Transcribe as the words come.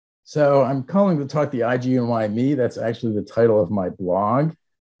So I'm calling to talk the IGY Me. That's actually the title of my blog.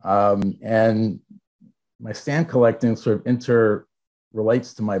 And my stamp collecting sort of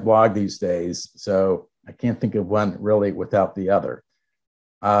interrelates to my blog these days. So I can't think of one really without the other.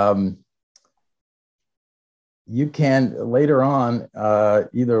 You can later on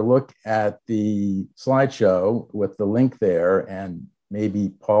either look at the slideshow with the link there, and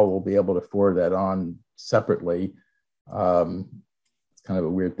maybe Paul will be able to forward that on separately. It's kind of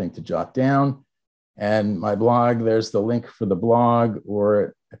a weird thing to jot down. And my blog, there's the link for the blog,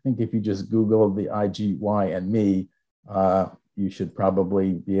 or I think if you just Google the IGY and me, you should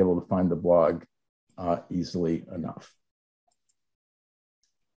probably be able to find the blog easily enough.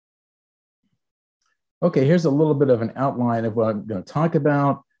 Okay, here's a little bit of an outline of what I'm going to talk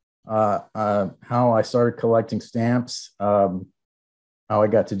about, how I started collecting stamps, how I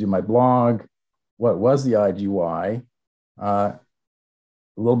got to do my blog, what was the IGY,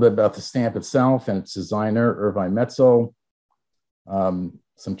 a little bit about the stamp itself and its designer, Irvine Metzel, some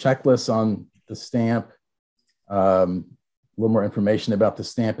checklists on the stamp, a little more information about the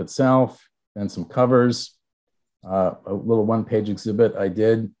stamp itself, and some covers, a little one-page exhibit I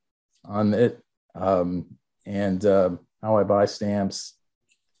did on it, and how I buy stamps,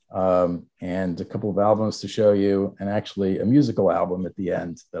 and a couple of albums to show you, and actually a musical album at the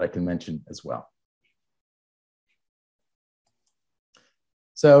end that I can mention as well.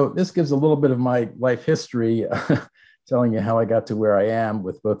 So this gives a little bit of my life history, telling you how I got to where I am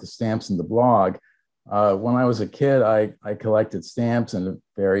with both the stamps and the blog. When I was a kid, I collected stamps in a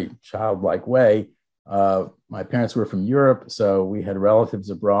very childlike way. My parents were from Europe, so we had relatives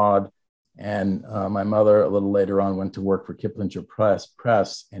abroad. And my mother, a little later on, went to work for Kiplinger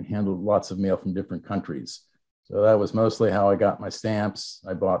Press and handled lots of mail from different countries. So that was mostly how I got my stamps.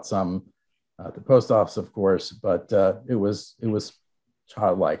 I bought some at the post office, of course, but it was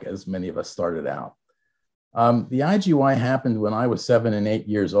childlike, as many of us started out. The IGY happened when I was 7 and 8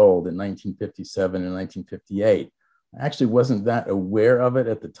 years old in 1957 and 1958. I actually wasn't that aware of it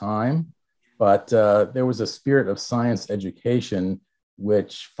at the time, but there was a spirit of science education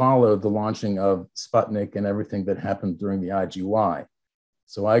which followed the launching of Sputnik and everything that happened during the IGY.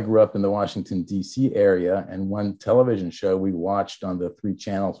 So I grew up in the Washington, D.C. area, and one television show we watched on the 3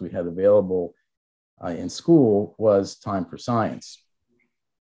 channels we had available in school was Time for Science.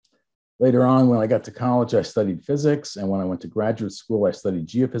 Later on, when I got to college, I studied physics, and when I went to graduate school, I studied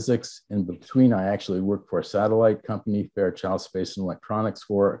geophysics. In between, I actually worked for a satellite company, Fairchild Space and Electronics,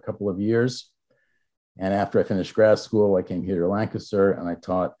 for a couple of years. And after I finished grad school, I came here to Lancaster, and I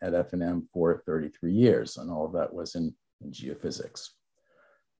taught at F&M for 33 years, and all of that was in geophysics.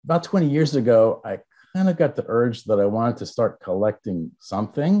 About 20 years ago, I kind of got the urge that I wanted to start collecting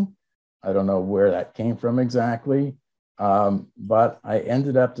something. I don't know where that came from exactly. But I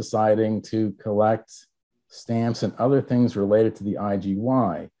ended up deciding to collect stamps and other things related to the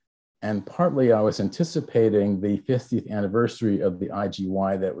IGY. And partly I was anticipating the 50th anniversary of the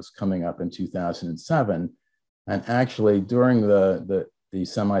IGY that was coming up in 2007. And actually during the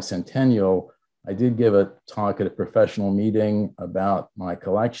semi-centennial, I did give a talk at a professional meeting about my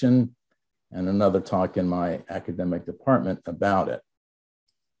collection and another talk in my academic department about it.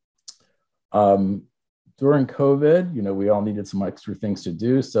 During COVID, we all needed some extra things to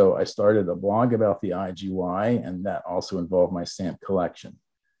do. So I started a blog about the IGY, and that also involved my stamp collection.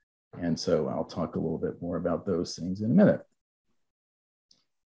 And so I'll talk a little bit more about those things in a minute.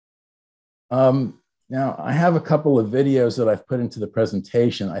 Now, I have a couple of videos that I've put into the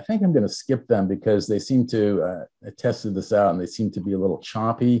presentation. I think I'm going to skip them because they seem to, I tested this out and they seem to be a little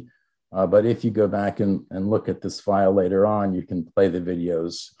choppy. But if you go back and look at this file later on, you can play the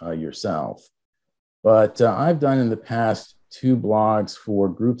videos yourself. But I've done in the past 2 blogs for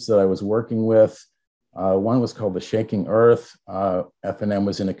groups that I was working with. One was called The Shaking Earth. F&M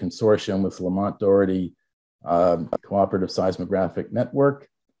was in a consortium with Lamont Doherty Cooperative Seismographic Network.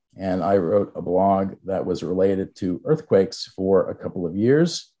 And I wrote a blog that was related to earthquakes for a couple of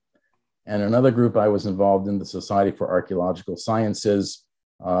years. And another group I was involved in, the Society for Archaeological Sciences.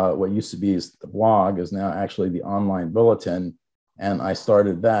 What used to be the blog is now actually the online bulletin. And I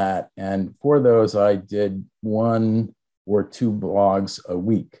started that. And for those, I did 1 or 2 blogs a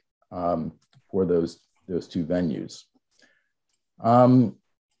week for those 2 venues.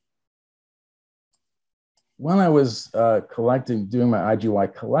 When I was doing my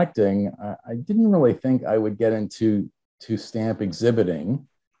IGY collecting, I didn't really think I would get into stamp exhibiting.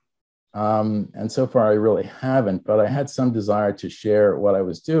 And so far, I really haven't, but I had some desire to share what I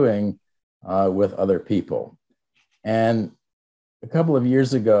was doing with other people. And a couple of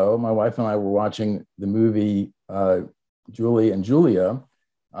years ago, my wife and I were watching the movie Julie and Julia,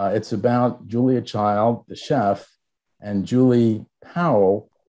 It's about Julia Child, the chef, and Julie Powell,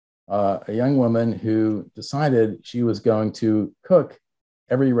 a young woman who decided she was going to cook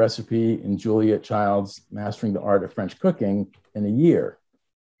every recipe in Julia Child's Mastering the Art of French Cooking in a year.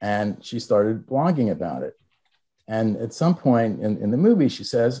 And she started blogging about it. And at some point in the movie, she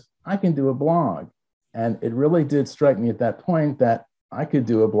says, I can do a blog. And it really did strike me at that point that I could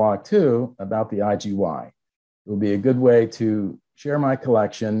do a blog too about the IGY. It would be a good way to share my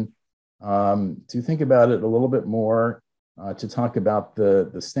collection, to think about it a little bit more, to talk about the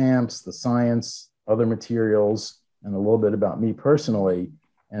stamps, the science, other materials, and a little bit about me personally,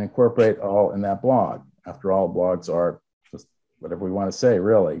 and incorporate all in that blog. After all, blogs are just whatever we want to say,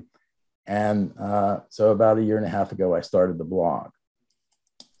 really. And so about a year and a half ago, I started the blog.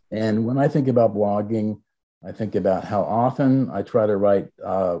 And when I think about blogging, I think about how often I try to write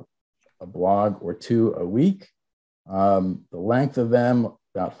a blog or two a week. The length of them,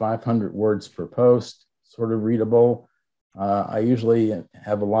 about 500 words per post, sort of readable. I usually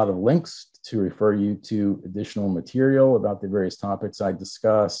have a lot of links to refer you to additional material about the various topics I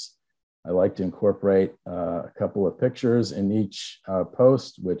discuss. I like to incorporate a couple of pictures in each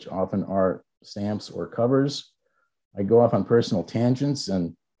post, which often are stamps or covers. I go off on personal tangents,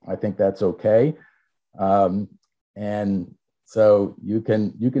 and I think that's okay. And so you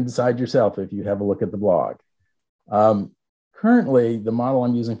can decide yourself if you have a look at the blog. Currently, the model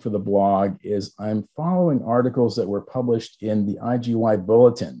I'm using for the blog is I'm following articles that were published in the IGY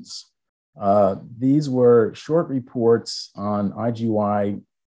bulletins. These were short reports on IGY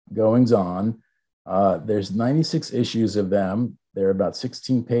goings on. There's 96 issues of them. They're about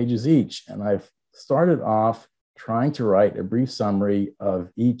 16 pages each. And I've started off trying to write a brief summary of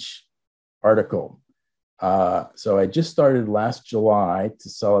each article. So I just started last July to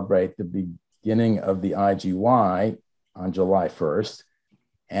celebrate the beginning of the IGY on July 1st.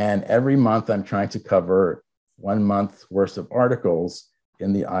 And every month I'm trying to cover 1 month worth of articles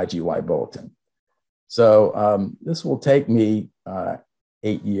in the IGY bulletin. So this will take me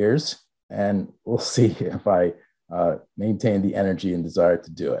 8 years, and we'll see if I maintain the energy and desire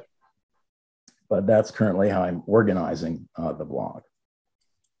to do it. But that's currently how I'm organizing the blog.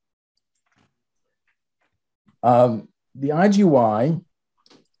 The IGY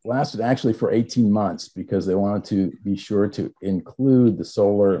lasted actually for 18 months because they wanted to be sure to include the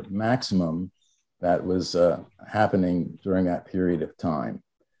solar maximum that was happening during that period of time.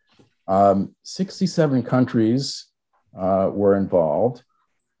 67 countries were involved,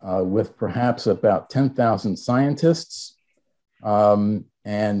 with perhaps about 10,000 scientists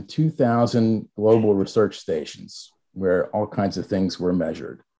and 2,000 global research stations where all kinds of things were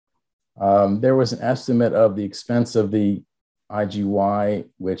measured. There was an estimate of the expense of the IGY,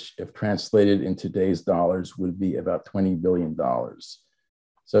 which if translated in today's dollars would be about $20 billion.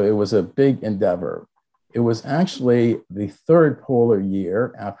 So it was a big endeavor. It was actually the third polar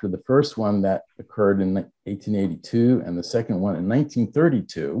year after the first one that occurred in 1882 and the second one in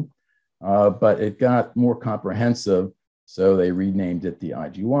 1932, but it got more comprehensive, so they renamed it the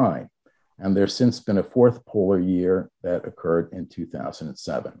IGY. And there's since been a fourth polar year that occurred in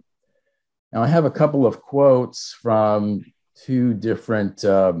 2007. Now I have a couple of quotes from two different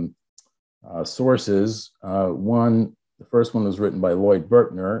sources. The first one was written by Lloyd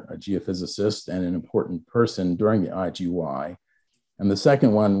Bertner, a geophysicist and an important person during the IGY. And the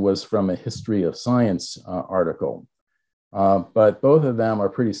second one was from a History of Science article. But both of them are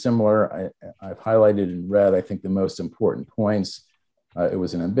pretty similar. I've highlighted in red, I think, the most important points. It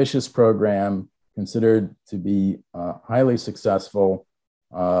was an ambitious program, considered to be highly successful,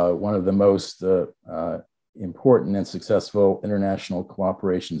 one of the most important and successful international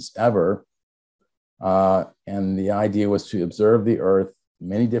cooperations ever. And the idea was to observe the Earth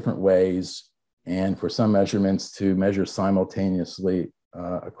many different ways, and for some measurements to measure simultaneously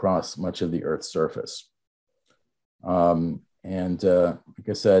across much of the Earth's surface. Like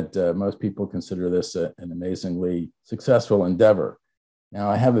I said, most people consider this an amazingly successful endeavor. Now,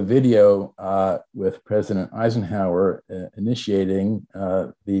 I have a video with President Eisenhower initiating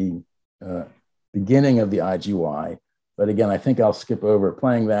the beginning of the IGY. But again, I think I'll skip over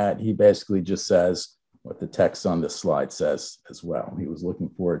playing that. He basically just says what the text on this slide says as well. He was looking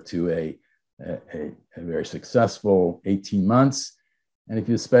forward to a very successful 18 months. And if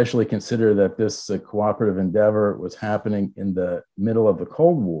you especially consider that this cooperative endeavor was happening in the middle of the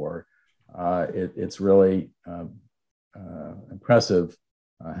Cold War, it's really impressive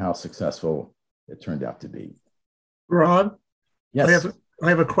how successful it turned out to be. Rob? Yes. I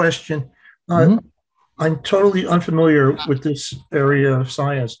have a question. I'm totally unfamiliar with this area of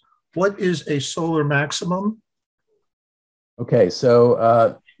science. What is a solar maximum? Okay,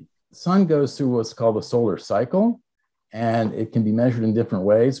 so the sun goes through what's called a solar cycle, and it can be measured in different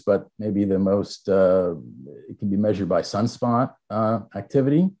ways, but maybe the most, it can be measured by sunspot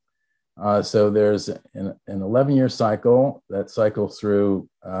activity. So there's an 11-year cycle that cycles through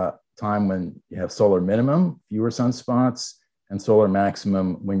time when you have solar minimum, fewer sunspots, and solar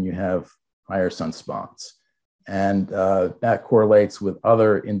maximum when you have higher sunspots. And that correlates with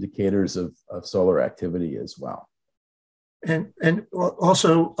other indicators of solar activity as well. And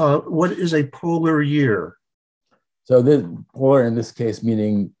also, what is a polar year? So the polar, in this case,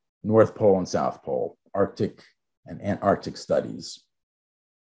 meaning North Pole and South Pole, Arctic and Antarctic studies.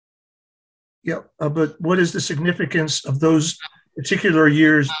 Yeah, but what is the significance of those particular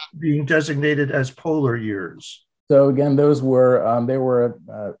years being designated as polar years? So again, those were, they were,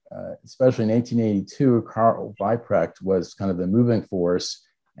 especially in 1882, Karl Weiprecht was kind of the moving force,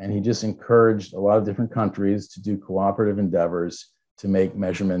 and he just encouraged a lot of different countries to do cooperative endeavors to make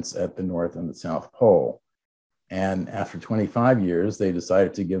measurements at the North and the South Pole. And after 25 years, they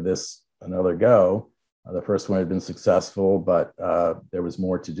decided to give this another go. The first one had been successful, but there was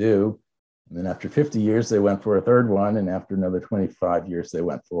more to do. And then after 50 years, they went for a third one. And after another 25 years, they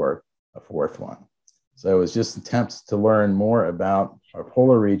went for a fourth one. So it was just attempts to learn more about our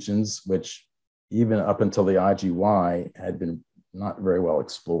polar regions, which even up until the IGY had been not very well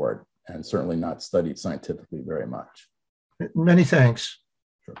explored and certainly not studied scientifically very much. Many thanks.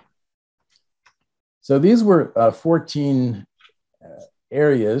 Sure. So these were 14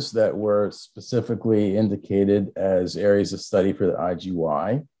 areas that were specifically indicated as areas of study for the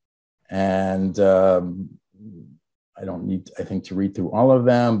IGY. And I don't need, I think, to read through all of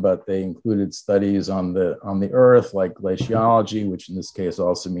them, but they included studies on the Earth, like glaciology, which in this case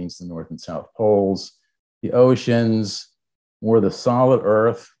also means the North and South Poles, the oceans, more the solid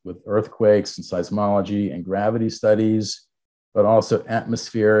Earth with earthquakes and seismology and gravity studies, but also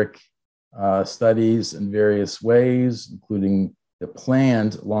atmospheric studies in various ways, including the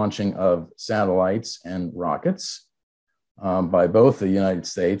planned launching of satellites and rockets by both the United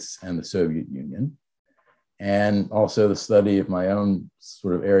States and the Soviet Union. And also the study of my own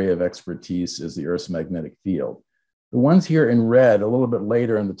sort of area of expertise is the Earth's magnetic field. The ones here in red, a little bit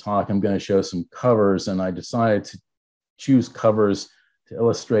later in the talk, I'm going to show some covers, and I decided to choose covers to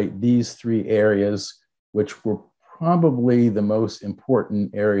illustrate these three areas, which were probably the most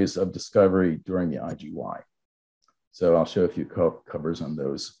important areas of discovery during the IGY. So I'll show a few covers on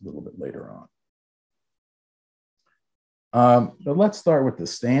those a little bit later on. But let's start with the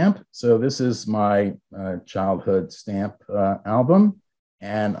stamp. So this is my childhood stamp album,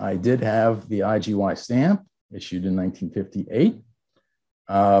 and I did have the IGY stamp issued in 1958.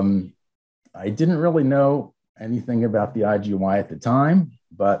 I didn't really know anything about the IGY at the time,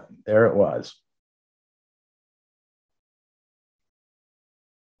 but there it was.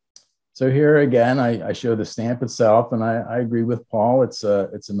 So here again, I show the stamp itself, and I agree with Paul. It's a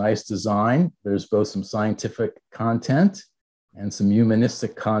nice design. There's both some scientific content and some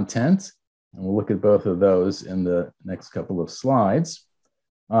humanistic content, and we'll look at both of those in the next couple of slides.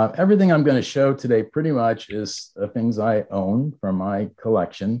 Everything I'm going to show today pretty much is things I own from my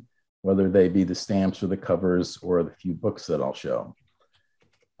collection, whether they be the stamps or the covers or the few books that I'll show.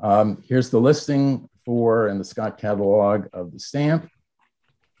 Here's the listing for in the Scott catalog of the stamp.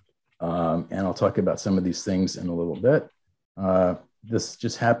 And I'll talk about some of these things in a little bit. This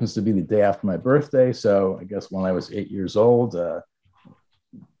just happens to be the day after my birthday. So I guess when I was 8 years old, I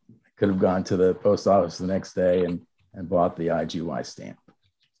could have gone to the post office the next day and bought the IGY stamp.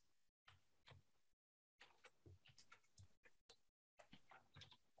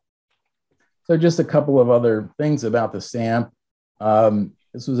 So just a couple of other things about the stamp.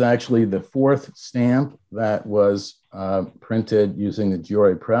 This was actually the fourth stamp that was printed using the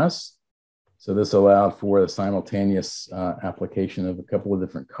Giori press. So this allowed for the simultaneous application of a couple of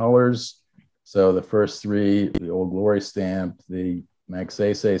different colors. So the first three, the Old Glory stamp, the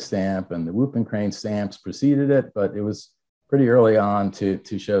Magsaysay stamp, and the Whooping Crane stamps preceded it, but it was pretty early on to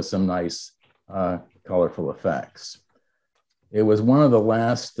show some nice colorful effects. It was one of the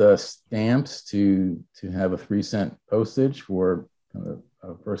last stamps to have a 3-cent postage for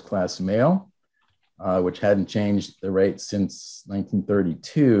a first-class mail, which hadn't changed the rate since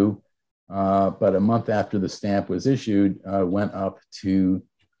 1932. But a month after the stamp was issued, went up to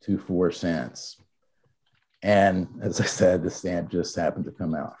 4 cents. And as I said, the stamp just happened to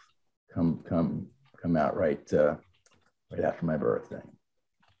come out right after my birthday.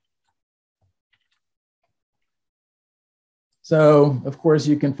 So, of course,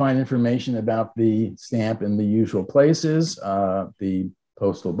 you can find information about the stamp in the usual places. The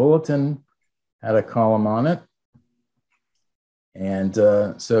Postal Bulletin had a column on it. And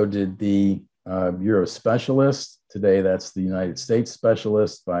so did the Bureau Specialist. Today, that's the United States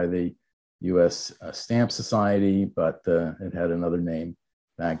Specialist by the U.S. Stamp Society, but it had another name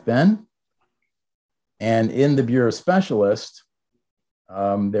back then. And in the Bureau Specialist,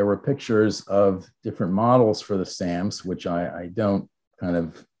 there were pictures of different models for the stamps, which I don't kind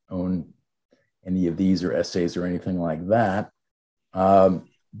of own any of these or essays or anything like that.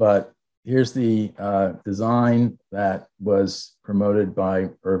 But here's the design that was promoted by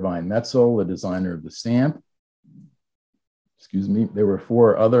Irvine Metzel, the designer of the stamp. Excuse me. There were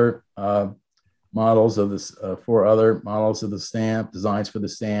four other models of this, the stamp, designs for the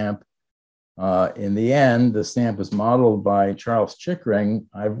stamp. In the end, the stamp was modeled by Charles Chickering.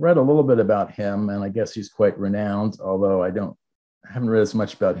 I've read a little bit about him, and I guess he's quite renowned, although I haven't read as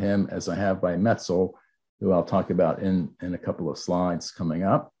much about him as I have by Metzel, who I'll talk about in a couple of slides coming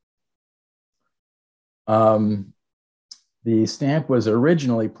up. The stamp was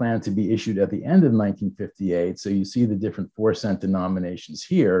originally planned to be issued at the end of 1958, so you see the different 4-cent denominations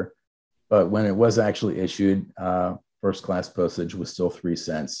here, but when it was actually issued, first-class postage was still 3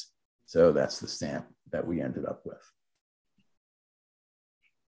 cents. So that's the stamp that we ended up with.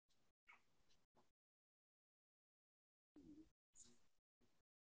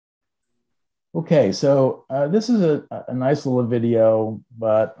 Okay, so this is a nice little video,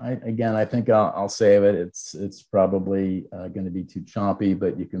 but I think I'll save it. It's probably going to be too choppy,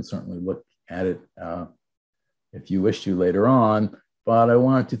 but you can certainly look at it if you wish to later on. But I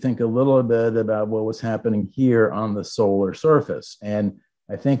wanted to think a little bit about what was happening here on the solar surface. And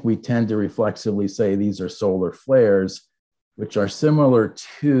I think we tend to reflexively say these are solar flares, which are similar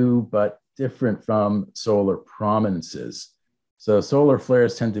to, but different from solar prominences. So solar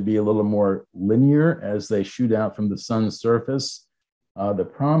flares tend to be a little more linear as they shoot out from the sun's surface. The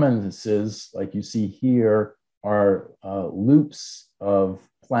prominences, like you see here, are loops of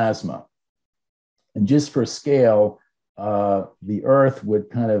plasma. And just for scale, the Earth would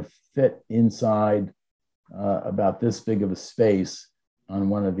kind of fit inside about this big of a space on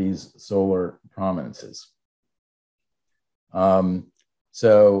one of these solar prominences. I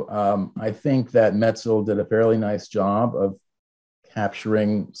think that Metzel did a fairly nice job of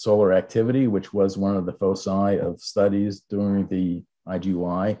capturing solar activity, which was one of the foci of studies during the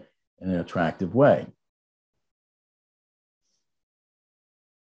IGY, in an attractive way.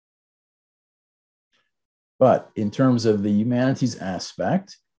 But in terms of the humanities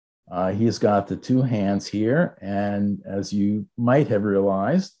aspect, he's got the two hands here. And as you might have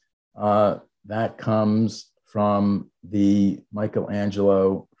realized, that comes from the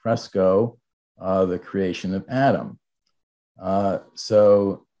Michelangelo fresco, The Creation of Adam.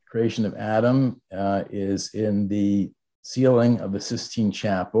 So Creation of Adam is in the ceiling of the Sistine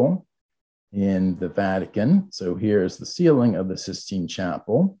Chapel in the Vatican. So here's the ceiling of the Sistine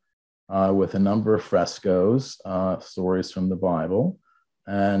Chapel with a number of frescoes, stories from the Bible.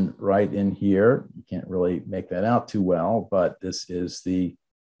 And right in here, you can't really make that out too well, but this is the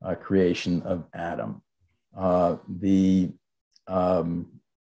creation of Adam. The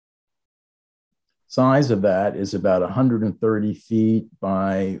size of that is about 130 feet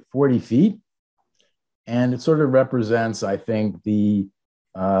by 40 feet. And it sort of represents, I think, the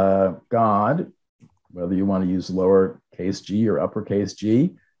God, whether you want to use lowercase g or uppercase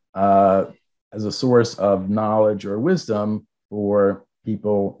g, as a source of knowledge or wisdom for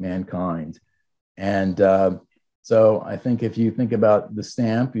people, mankind. And so I think if you think about the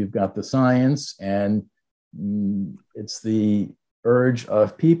stamp, you've got the science, and it's the urge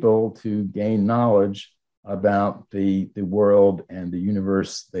of people to gain knowledge about the world and the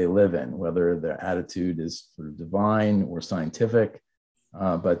universe they live in, whether their attitude is sort of divine or scientific,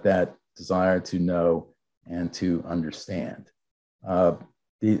 but that desire to know and to understand.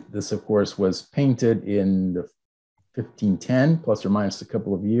 This, of course, was painted in the 1510, plus or minus a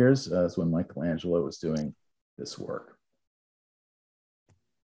couple of years, is when Michelangelo was doing this work.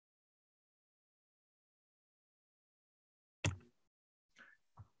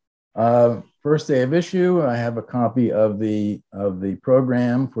 First day of issue, I have a copy of the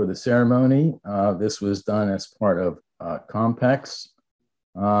program for the ceremony. This was done as part of Compex.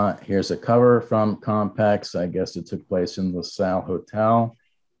 Here's a cover from Compex. I guess it took place in the LaSalle Hotel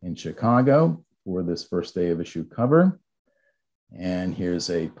in Chicago for this first day of issue cover. And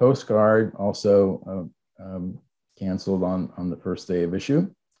here's a postcard also canceled on the first day of issue,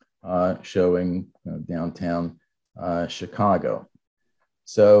 showing downtown Chicago.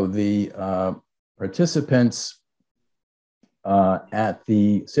 So the participants at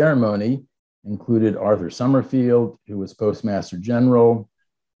the ceremony included Arthur Summerfield, who was Postmaster General,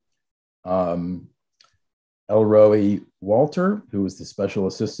 Elroy Walter, who was the special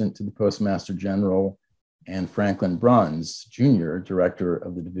assistant to the Postmaster General, and Franklin Bruns, Jr., director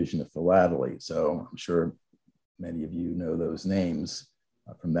of the Division of Philately. So I'm sure many of you know those names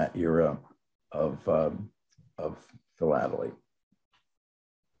from that era of philately.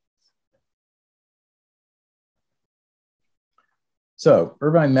 So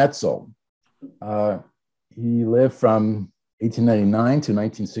Irvine Metzel, he lived from 1899 to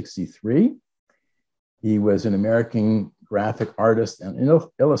 1963. He was an American graphic artist and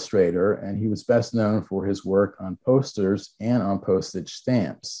illustrator, and he was best known for his work on posters and on postage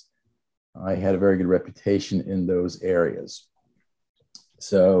stamps. He had a very good reputation in those areas.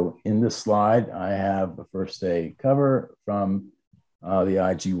 So in this slide, I have the first day cover from the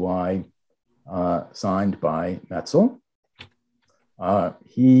IGY signed by Metzel.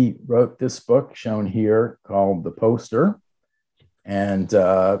 He wrote this book shown here called The Poster. And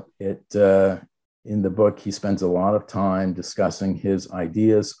in the book, he spends a lot of time discussing his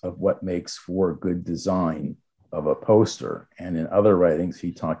ideas of what makes for good design of a poster. And in other writings,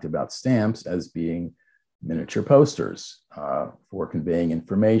 he talked about stamps as being miniature posters for conveying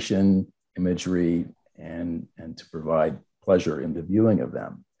information, imagery, and to provide pleasure in the viewing of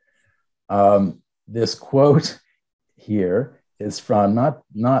them. This quote here is from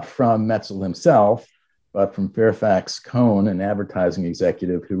not from Metzel himself, but from Fairfax Cohn, an advertising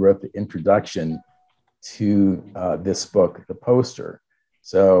executive who wrote the introduction to this book, The Poster.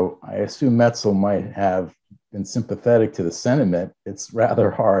 So I assume Metzel might have been sympathetic to the sentiment. It's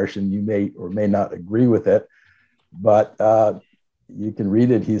rather harsh, and you may or may not agree with it, but you can read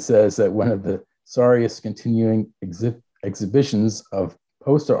it. He says that one of the sorriest continuing exhibitions of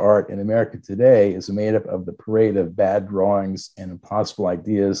poster art in America today is made up of the parade of bad drawings and impossible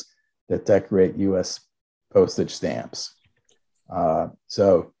ideas that decorate U.S. postage stamps.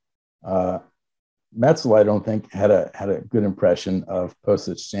 Metzel, I don't think, had a good impression of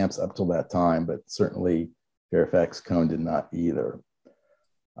postage stamps up till that time, but certainly Fairfax Cohn did not either.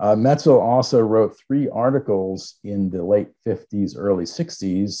 Metzel also wrote 3 articles in the late 50s, early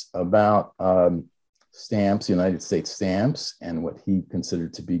 60s about stamps, United States stamps, and what he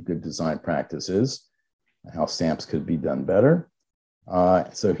considered to be good design practices, how stamps could be done better.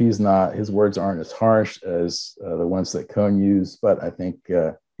 So his words aren't as harsh as the ones that Cohn used, but I think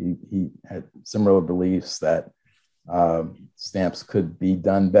he had similar beliefs that stamps could be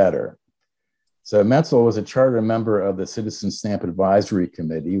done better. So Metzel was a charter member of the Citizen Stamp Advisory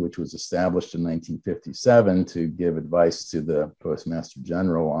Committee, which was established in 1957 to give advice to the Postmaster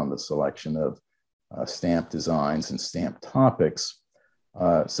General on the selection of stamp designs and stamp topics.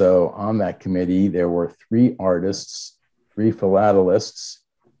 So on that committee, there were 3 artists, 3 philatelists,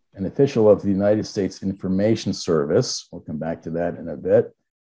 an official of the United States Information Service, we'll come back to that in a bit,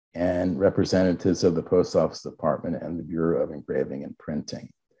 and representatives of the Post Office Department and the Bureau of Engraving and Printing.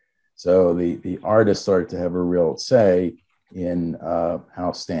 So the artists started to have a real say in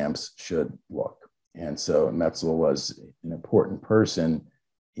how stamps should look. And so Metzel was an important person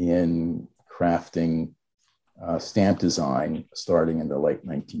in crafting stamp design starting in the late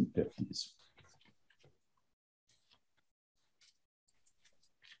 1950s.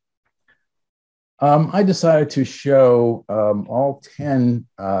 I decided to show all 10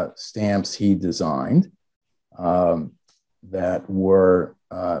 stamps he designed that were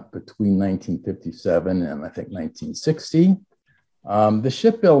between 1957 and I think 1960. The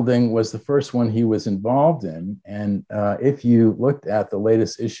shipbuilding was the first one he was involved in. And if you looked at the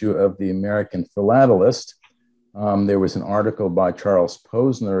latest issue of the American Philatelist, there was an article by Charles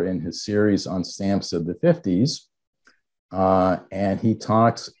Posner in his series on stamps of the 50s. And he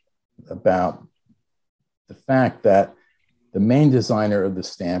talks about the fact that the main designer of the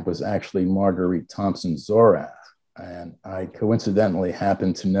stamp was actually Marguerite Thompson Zorath. And I coincidentally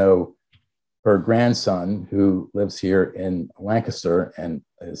happen to know her grandson, who lives here in Lancaster and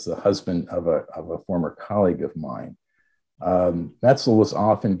is the husband of a former colleague of mine. Metzel was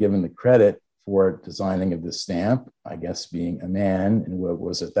often given the credit for designing of the stamp, I guess being a man in what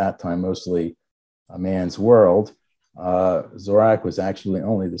was at that time mostly a man's world. Zorath was actually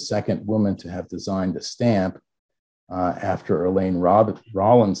only the 2nd woman to have designed a stamp after Elaine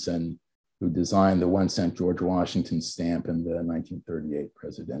Rawlinson, who designed the 1-cent George Washington stamp in the 1938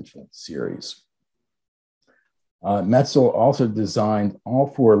 presidential series. Metzel also designed all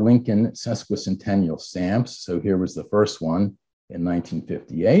 4 Lincoln sesquicentennial stamps. So here was the first one in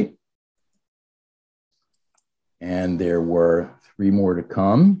 1958. And there were 3 more to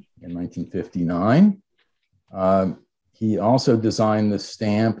come in 1959. He also designed the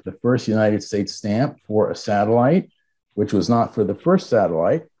stamp, the first United States stamp for a satellite, which was not for the first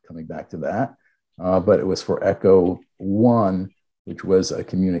satellite, coming back to that, but it was for Echo 1, which was a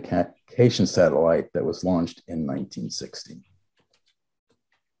communication satellite that was launched in 1960.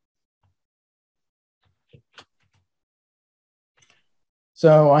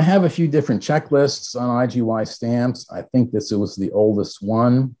 So I have a few different checklists on IGY stamps. I think this was the oldest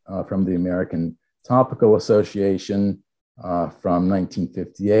one from the American Topical Association from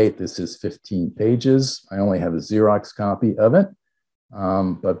 1958. This is 15 pages. I only have a Xerox copy of it,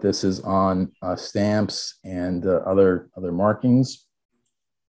 but this is on stamps and other markings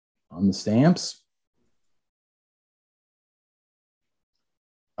on the stamps.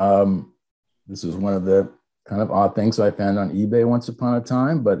 This is one of the kind of odd things I found on eBay once upon a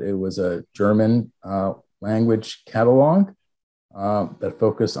time, but it was a German language catalog that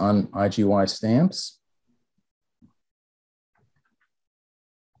focused on IGY stamps.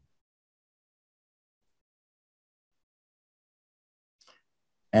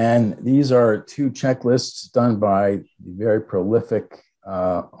 And these are 2 checklists done by the very prolific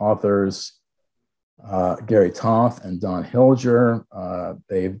authors, Gary Toth and Don Hilger.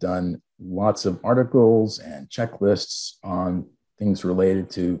 They've done lots of articles and checklists on things related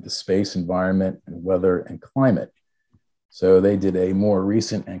to the space environment and weather and climate. So they did a more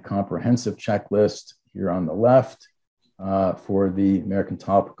recent and comprehensive checklist here on the left for the American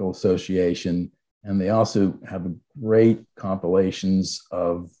Topical Association. And they also have great compilations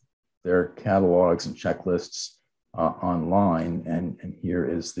of their catalogs and checklists online. And here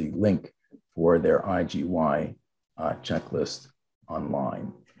is the link for their IGY checklist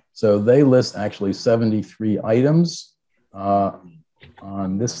online. So they list actually 73 items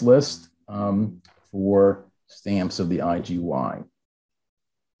on this list for stamps of the IGY.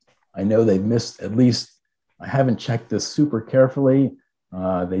 I know they've missed at least, I haven't checked this super carefully.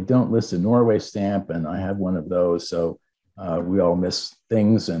 They don't list a Norway stamp, and I have one of those. So we all miss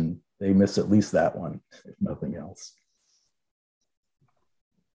things, and they miss at least that one, if nothing else.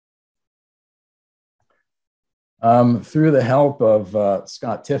 Through the help of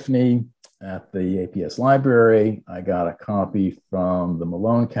Scott Tiffany at the APS library, I got a copy from the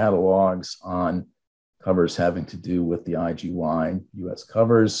Malone catalogs on covers having to do with the IGY US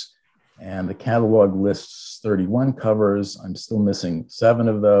covers. And the catalog lists 31 covers. I'm still missing 7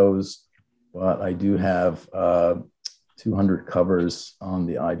 of those, but I do have 200 covers on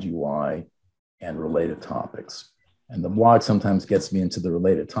the IGY and related topics. And the blog sometimes gets me into the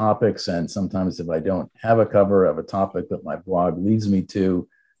related topics. And sometimes if I don't have a cover of a topic that my blog leads me to,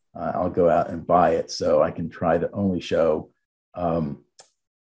 I'll go out and buy it. So I can try to only show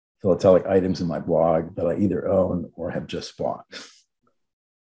philatelic items in my blog that I either own or have just bought.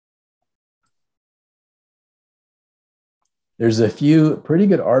 There's a few pretty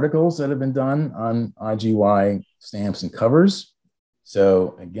good articles that have been done on IGY stamps and covers.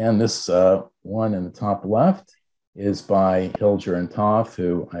 So again, this one in the top left is by Hilger and Toth,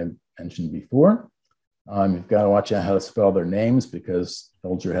 who I mentioned before. You've got to watch out how to spell their names because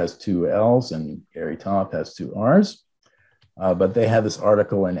Hilger has 2 L's and Gary Toth has 2 R's. But they had this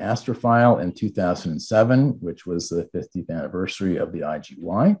article in Astrophile in 2007, which was the 50th anniversary of the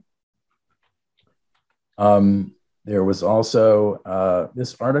IGY. There was also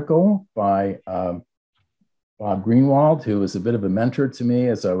this article by Bob Greenwald, who was a bit of a mentor to me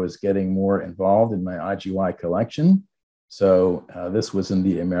as I was getting more involved in my IGY collection. So this was in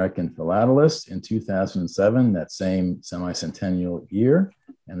the American Philatelist in 2007, that same semi-centennial year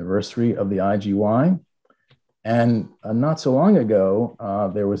anniversary of the IGY. And not so long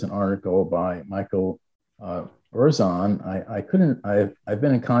ago, there was an article by Michael Berzon. I've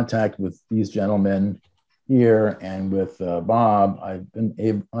been in contact with these gentlemen here and with Bob. I've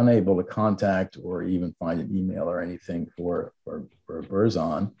been unable to contact or even find an email or anything for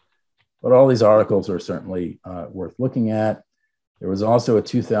Berzon. But all these articles are certainly worth looking at. There was also a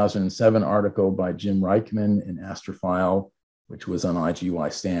 2007 article by Jim Reichman in Astrophile, which was on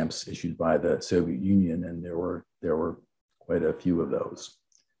IGY stamps issued by the Soviet Union, and there were quite a few of those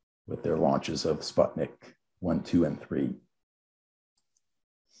with their launches of Sputnik 1, 2, and 3.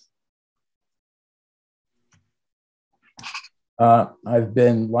 I've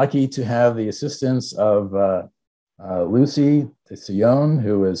been lucky to have the assistance of Lucy Sion,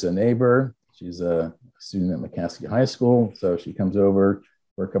 who is a neighbor. She's a student at McCaskey High School, so she comes over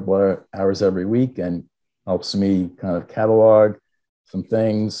for a couple of hours every week and helps me kind of catalog some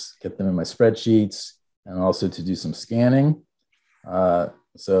things, get them in my spreadsheets, and also to do some scanning.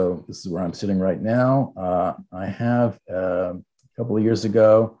 So this is where I'm sitting right now. I have, a couple of years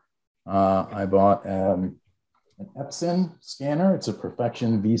ago, I bought an Epson scanner. It's a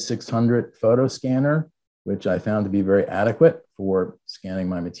Perfection V600 photo scanner, which I found to be very adequate for scanning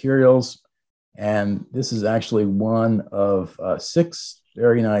my materials. And this is actually one of 6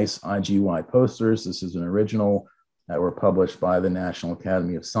 very nice IGY posters. This is an original that were published by the National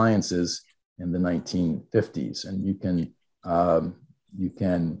Academy of Sciences in the 1950s. And you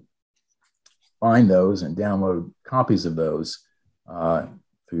can find those and download copies of those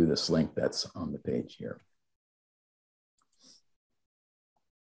through this link that's on the page here.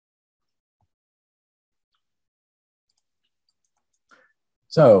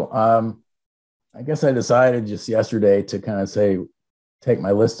 So I guess I decided just yesterday to kind of take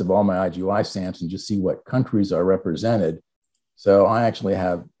my list of all my IGY stamps and just see what countries are represented. So I actually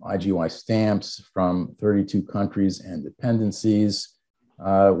have IGY stamps from 32 countries and dependencies.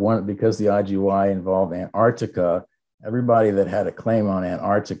 Because the IGY involved Antarctica, everybody that had a claim on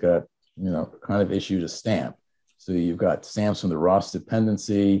Antarctica, kind of issued a stamp. So you've got stamps from the Ross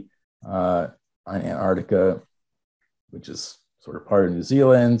dependency on Antarctica, which is sort of part of New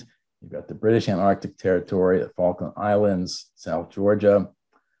Zealand. You've got the British Antarctic Territory, the Falkland Islands, South Georgia.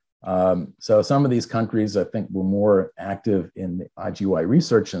 So some of these countries, I think, were more active in the IGY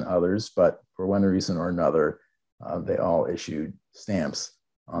research than others, but for one reason or another, they all issued stamps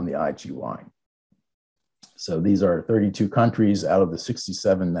on the IGY. So these are 32 countries out of the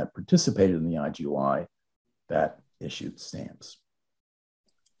 67 that participated in the IGY that issued stamps.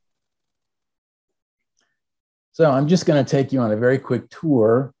 So I'm just going to take you on a very quick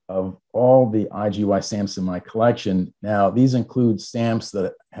tour of all the IGY stamps in my collection. Now, these include stamps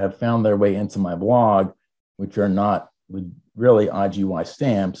that have found their way into my blog, which are not really IGY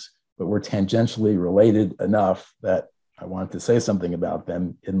stamps, but were tangentially related enough that I wanted to say something about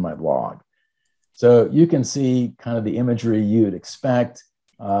them in my blog. So you can see kind of the imagery you'd expect.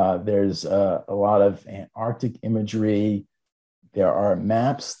 There's a lot of Antarctic imagery. There are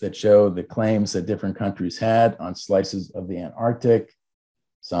maps that show the claims that different countries had on slices of the Antarctic.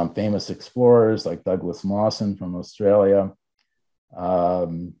 Some famous explorers like Douglas Mawson from Australia.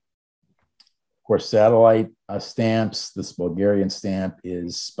 Of course, satellite stamps. This Bulgarian stamp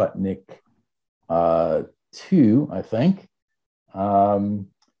is Sputnik 2, I think.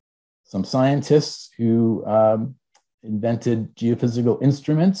 Some scientists who invented geophysical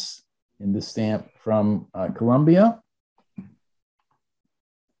instruments in this stamp from Colombia.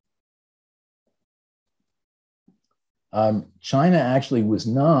 China actually was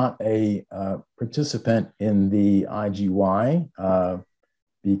not a participant in the IGY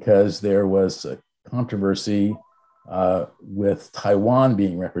because there was a controversy with Taiwan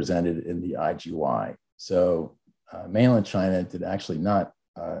being represented in the IGY. So mainland China did actually not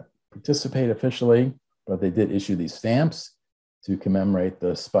participate officially, but they did issue these stamps to commemorate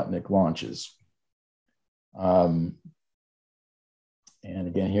the Sputnik launches. And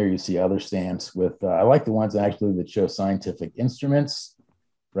again, here you see other stamps with, I like the ones actually that show scientific instruments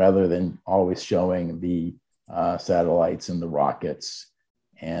rather than always showing the satellites and the rockets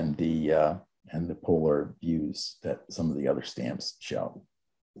and the polar views that some of the other stamps show.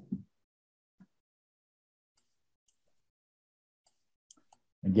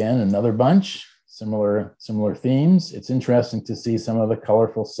 Again, another bunch, similar themes. It's interesting to see some of the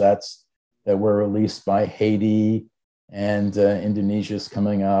colorful sets that were released by Haiti, and Indonesia's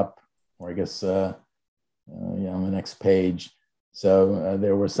coming up, or I guess on the next page. So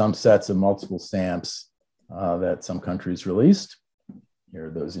there were some sets of multiple stamps that some countries released. Here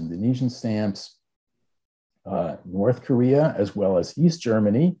are those Indonesian stamps. North Korea, as well as East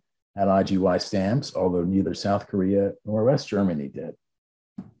Germany, had IGY stamps, although neither South Korea nor West Germany did.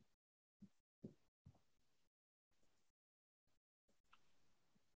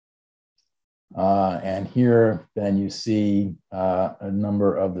 And here, then you see a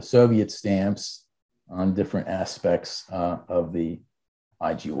number of the Soviet stamps on different aspects of the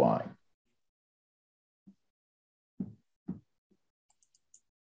IGY.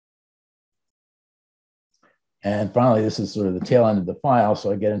 And finally, this is sort of the tail end of the file,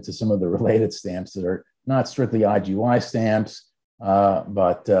 so I get into some of the related stamps that are not strictly IGY stamps,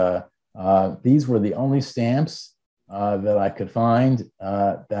 but these were the only stamps that I could find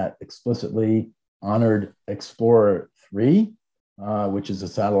that explicitly honored Explorer 3, which is a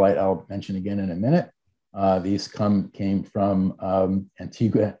satellite I'll mention again in a minute. These came from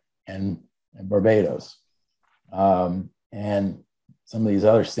Antigua and Barbados. And some of these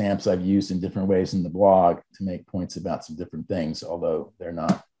other stamps I've used in different ways in the blog to make points about some different things, although they're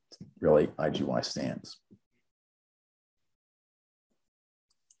not really IGY stamps.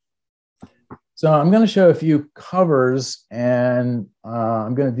 So I'm going to show a few covers, and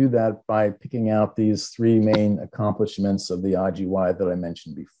I'm going to do that by picking out these 3 main accomplishments of the IGY that I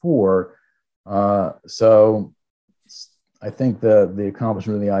mentioned before. So I think the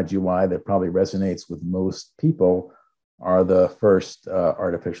accomplishment of the IGY that probably resonates with most people are the first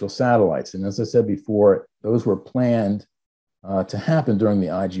artificial satellites. And as I said before, those were planned to happen during the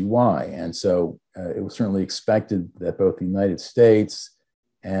IGY. And so it was certainly expected that both the United States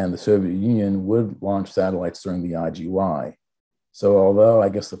and the Soviet Union would launch satellites during the IGY. So although I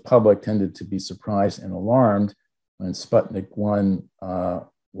guess the public tended to be surprised and alarmed when Sputnik 1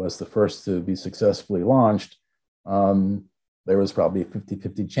 was the first to be successfully launched, there was probably a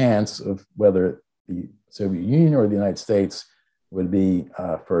 50-50 chance of whether the Soviet Union or the United States would be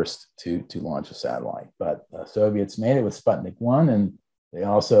first to launch a satellite. But Soviets made it with Sputnik 1, and they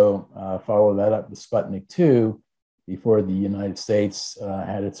also followed that up with Sputnik 2 before the United States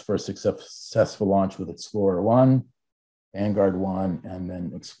had its first successful launch with Explorer 1, Vanguard 1, and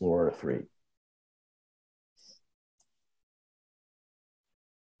then Explorer 3.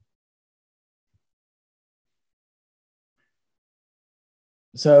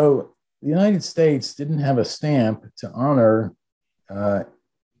 So the United States didn't have a stamp to honor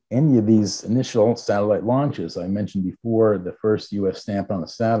any of these initial satellite launches. I mentioned before, the first US stamp on a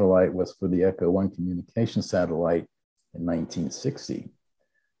satellite was for the Echo 1 communication satellite in 1960.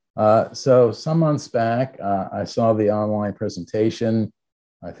 So some months back, I saw the online presentation.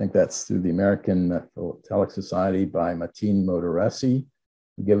 I think that's through the American Philatelic Society by Matin Motoresi.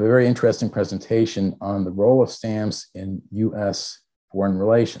 We give a very interesting presentation on the role of stamps in US foreign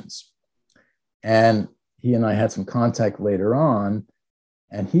relations. And he and I had some contact later on,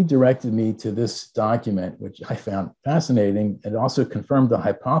 and he directed me to this document, which I found fascinating. It also confirmed the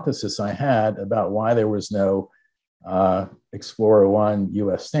hypothesis I had about why there was no Explorer 1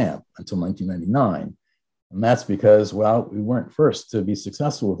 US stamp until 1999. And that's because, well, we weren't first to be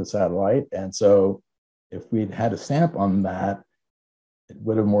successful with the satellite. And so if we'd had a stamp on that, it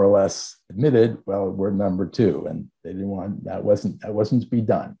would have more or less admitted, well, we're number 2, and they didn't want, that wasn't to be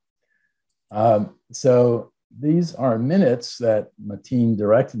done. So these are minutes that Matin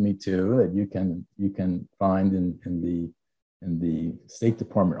directed me to that you can find in the State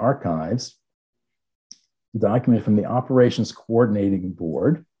Department archives. Document from the Operations Coordinating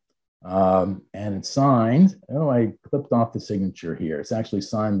Board, and it's signed. Oh, I clipped off the signature here. It's actually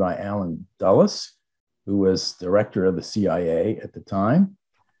signed by Alan Dulles, who was director of the CIA at the time.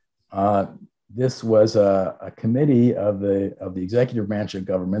 This was a committee of the executive branch of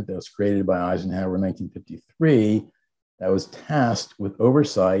government that was created by Eisenhower in 1953 that was tasked with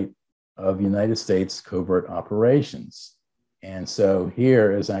oversight of United States covert operations. And so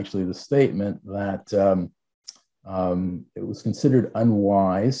here is actually the statement that it was considered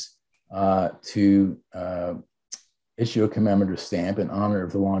unwise to issue a commemorative stamp in honor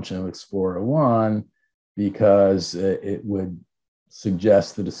of the launch of Explorer 1 because it would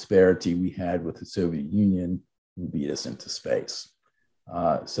suggest the disparity we had with the Soviet Union who beat us into space.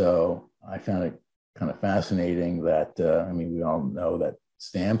 So I found it kind of fascinating that, I mean, we all know that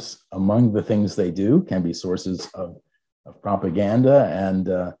stamps, among the things they do, can be sources of propaganda. And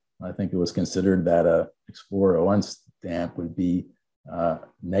I think it was considered that a Explorer 1 stamp would be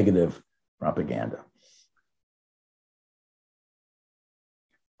negative propaganda.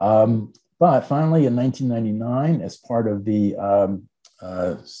 But finally, in 1999, as part of the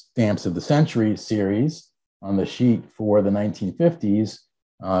Stamps of the Century series, on the sheet for the 1950s,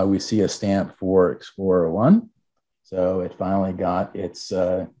 we see a stamp for Explorer 1. So it finally got its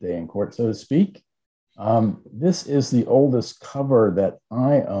day in court, so to speak. This is the oldest cover that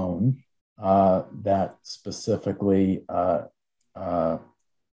I own that specifically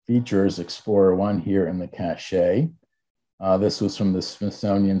features Explorer 1 here in the cachet. This was from the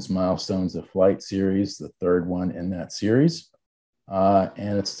Smithsonian's Milestones of Flight series, the third one in that series.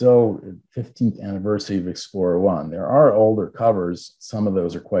 And it's still 15th anniversary of Explorer 1. There are older covers. Some of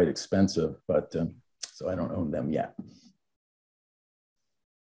those are quite expensive, but so I don't own them yet.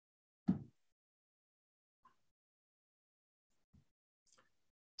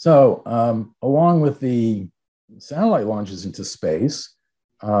 So along with the satellite launches into space,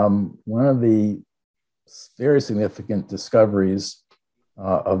 one of the very significant discoveries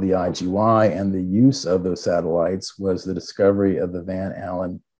of the IGY and the use of those satellites was the discovery of the Van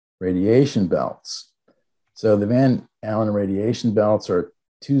Allen radiation belts. So the Van Allen radiation belts are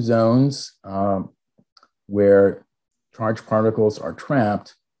two zones where charged particles are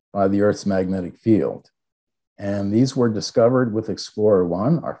trapped by the Earth's magnetic field. And these were discovered with Explorer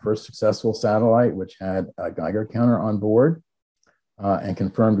 1, our first successful satellite, which had a Geiger counter on board, and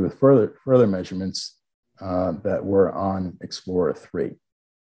confirmed with further measurements that were on Explorer 3.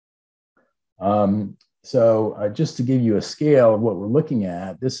 So just to give you a scale of what we're looking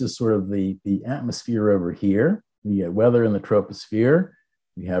at, this is sort of the atmosphere over here. We get weather in the troposphere.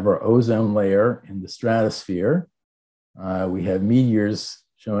 We have our ozone layer in the stratosphere. We have meteors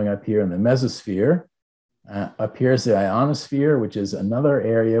showing up here in the mesosphere. Up here is the ionosphere, which is another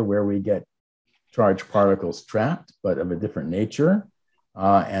area where we get charged particles trapped, but of a different nature.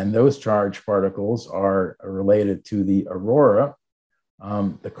 And those charged particles are related to the aurora.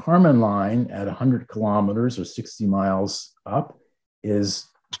 The Kármán line at 100 kilometers or 60 miles up is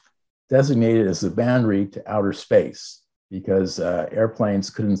designated as the boundary to outer space because airplanes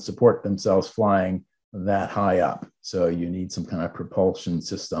couldn't support themselves flying that high up. So you need some kind of propulsion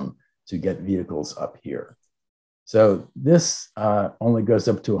system to get vehicles up here. So this only goes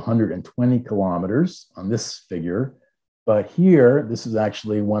up to 120 kilometers on this figure. But here, this is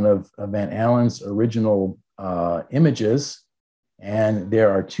actually one of Van Allen's original images. And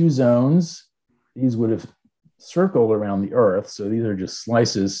there are two zones. These would have circled around the Earth. So these are just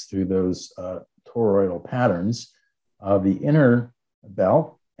slices through those toroidal patterns of the inner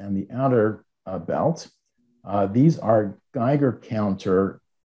belt and the outer belt. These are Geiger counter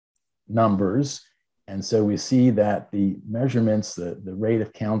numbers. And so we see that the measurements, the rate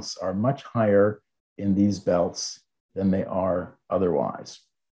of counts are much higher in these belts than they are otherwise.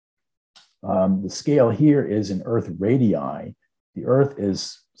 The scale here is in Earth radii. The Earth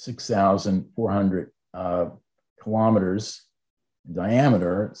is 6,400 kilometers in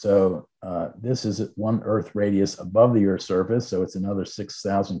diameter. So this is one Earth radius above the Earth's surface. So it's another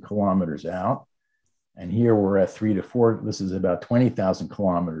 6,000 kilometers out. And here we're at 3 to 4. This is about 20,000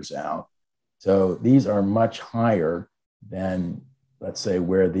 kilometers out. So these are much higher than, let's say,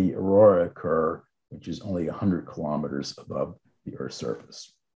 where the aurora occur, which is only 100 kilometers above the Earth's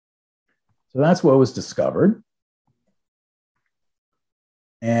surface. So that's what was discovered.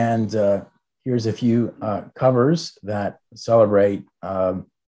 And here's a few covers that celebrate the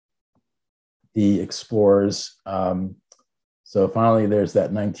explorers. So finally, there's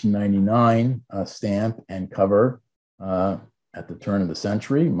that 1999 stamp and cover at the turn of the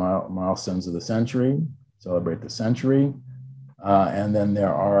century, milestones of the century, celebrate the century. And then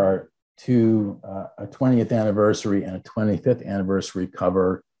there are two, a 20th anniversary and a 25th anniversary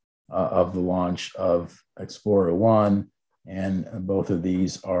cover of the launch of Explorer 1. And both of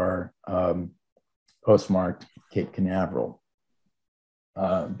these are postmarked Cape Canaveral.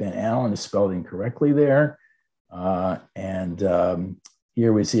 Van Allen is spelled incorrectly there.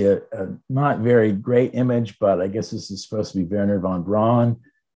 Here we see a not very great image, but I guess this is supposed to be Werner von Braun,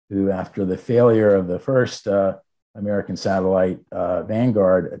 who after the failure of the first American satellite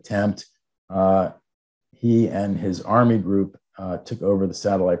Vanguard attempt, he and his Army group took over the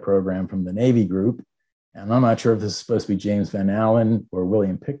satellite program from the Navy group. And I'm not sure if this is supposed to be James Van Allen or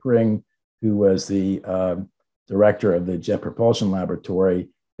William Pickering, who was the director of the Jet Propulsion Laboratory.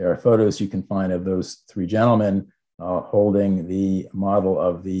 There are photos you can find of those three gentlemen holding the model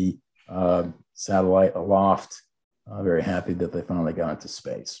of the satellite aloft. Very happy that they finally got into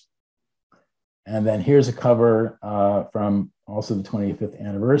space. And then here's a cover from also the 25th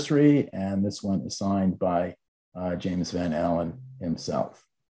anniversary, and this one is signed by James Van Allen himself.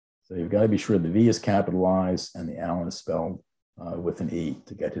 So you've got to be sure the V is capitalized and the Allen is spelled with an E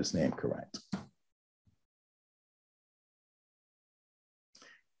to get his name correct.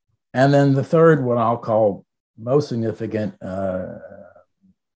 And then the third, what I'll call most significant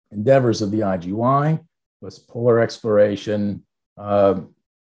endeavors of the IGY was polar exploration,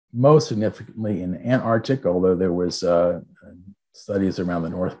 most significantly in Antarctic, although there was studies around the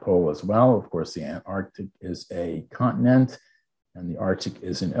North Pole as well. Of course, the Antarctic is a continent and the Arctic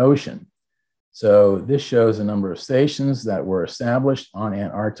is an ocean. So this shows a number of stations that were established on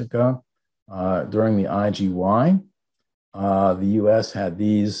Antarctica during the IGY. The US had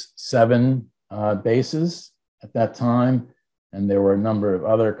these 7 bases at that time, and there were a number of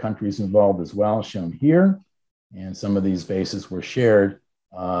other countries involved as well, shown here. And some of these bases were shared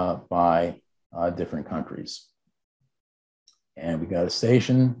by different countries. And we got a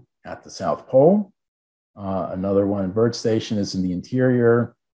station at the South Pole. Another one, Vert Station, is in the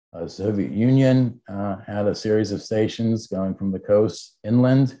interior. The Soviet Union had a series of stations going from the coast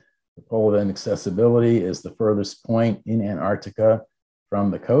inland. The pole of inaccessibility is the furthest point in Antarctica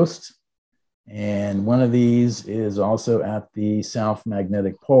from the coast. And one of these is also at the South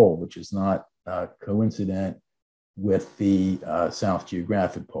Magnetic Pole, which is not coincident with the South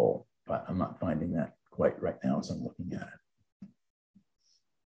Geographic Pole, but I'm not finding that quite right now as I'm looking at it.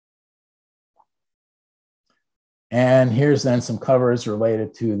 And here's then some covers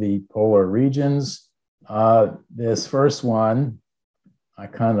related to the polar regions. This first one I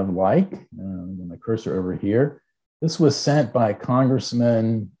kind of like. My cursor over here. This was sent by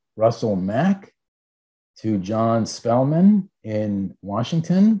Congressman Russell Mack to John Spellman in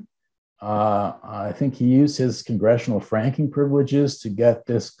Washington. I think he used his congressional franking privileges to get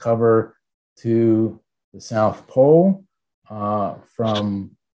this cover to the South Pole,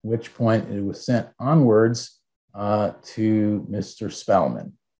 from which point it was sent onwards to Mr.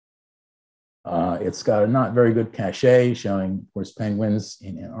 Spellman. It's got a not very good cachet showing, of course, penguins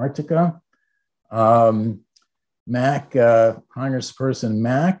in Antarctica. Congressperson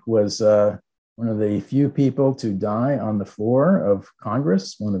Mack was one of the few people to die on the floor of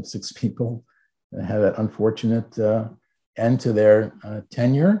Congress, one of 6 people that had that unfortunate end to their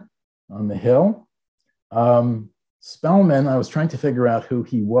tenure on the Hill. Spellman, I was trying to figure out who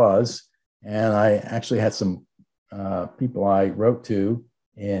he was, and I actually had some people I wrote to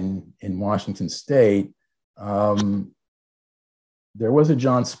in Washington State. There was a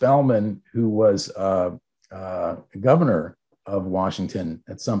John Spellman who was governor of Washington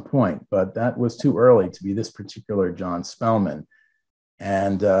at some point, but that was too early to be this particular John Spellman.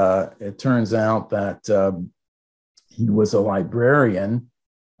 And it turns out that he was a librarian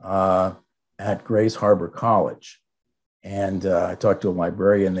at Grays Harbor College. And I talked to a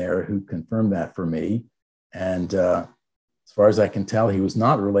librarian there who confirmed that for me. And as far as I can tell, he was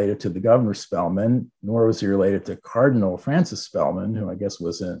not related to the Governor Spellman, nor was he related to Cardinal Francis Spellman, who I guess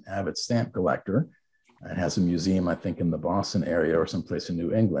was an avid stamp collector. It has a museum, I think, in the Boston area or someplace in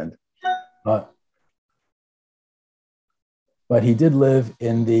New England. But he did live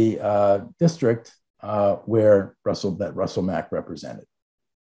in the district where Russell Mack represented.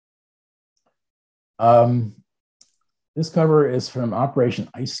 This cover is from Operation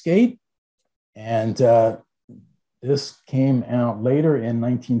Ice Skate, and this came out later in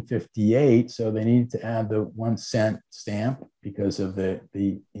 1958, so they needed to add the 1 cent stamp because of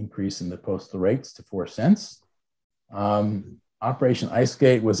the increase in the postal rates to 4 cents. Operation Ice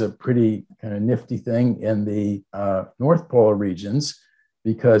Skate was a pretty kind of nifty thing in the North Polar regions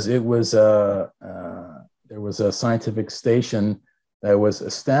because it was there was a scientific station that was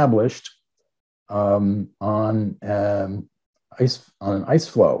established on an ice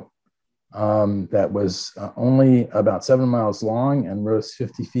floe that was only about 7 miles long and rose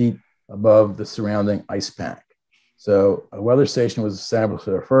 50 feet above the surrounding ice pack. So a weather station was established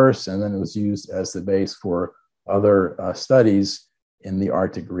there first, and then it was used as the base for other studies in the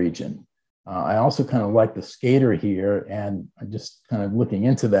Arctic region. I also kind of like the skater here, and just kind of looking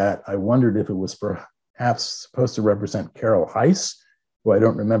into that, I wondered if it was perhaps supposed to represent Carol Heiss, who I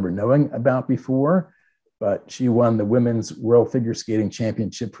don't remember knowing about before, but she won the Women's World Figure Skating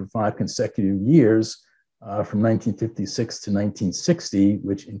Championship for 5 consecutive years from 1956 to 1960,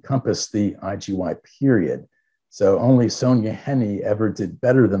 which encompassed the IGY period. So only Sonia Henne ever did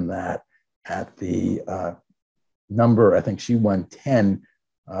better than that at the number. I think she won 10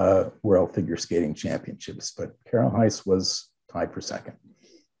 World Figure Skating Championships, but Carol Heiss was tied for second.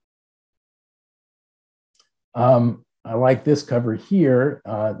 I like this cover here.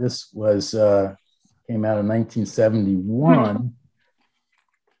 This was came out in 1971.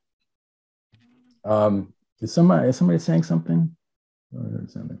 Is somebody saying something?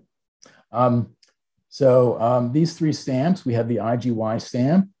 These 3 stamps, we have the IGY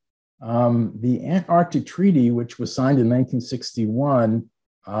stamp. The Antarctic Treaty, which was signed in 1961,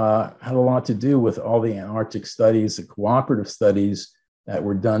 had a lot to do with all the Antarctic studies, the cooperative studies that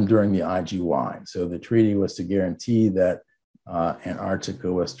were done during the IGY. So the treaty was to guarantee that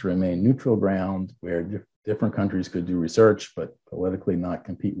Antarctica was to remain neutral ground where different countries could do research, but politically not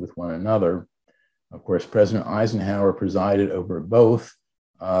compete with one another. Of course, President Eisenhower presided over both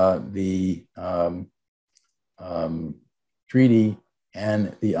the treaty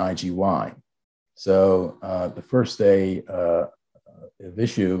and the IGY. So the first day of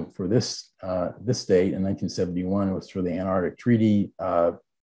issue for this date in 1971 was for the Antarctic Treaty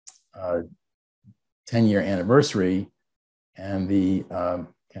 10-year anniversary, and the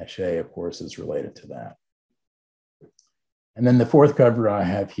cachet, of course, is related to that. And then the 4th cover I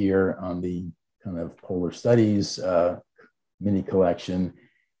have here on the kind of polar studies mini collection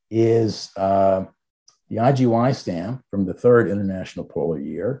is the IGY stamp from the 3rd International Polar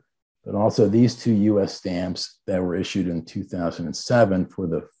Year, but also these 2 US stamps that were issued in 2007 for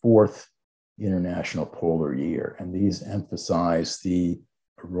the 4th International Polar Year. And these emphasize the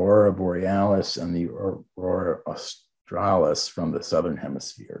Aurora Borealis and the Aurora Australis from the Southern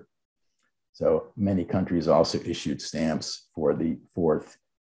Hemisphere. So many countries also issued stamps for the 4th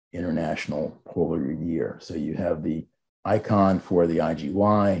International Polar Year. So you have the icon for the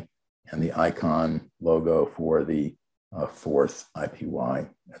IGY and the icon logo for the 4th IPY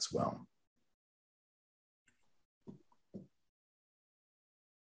as well.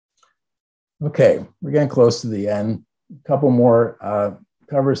 Okay, we're getting close to the end. A couple more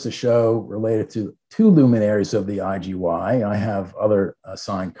covers to show related to two luminaries of the IGY. I have other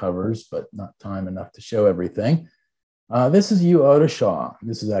signed covers, but not time enough to show everything. This is Hugh Ottershaw.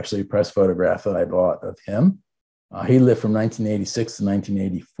 This is actually a press photograph that I bought of him. He lived from 1986 to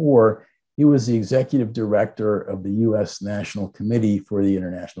 1984. He was the executive director of the U.S. National Committee for the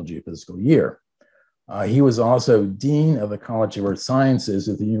International Geophysical Year. He was also dean of the College of Earth Sciences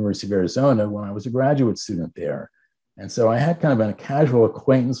at the University of Arizona when I was a graduate student there. And so I had kind of a casual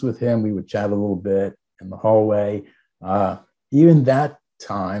acquaintance with him. We would chat a little bit in the hallway. Even that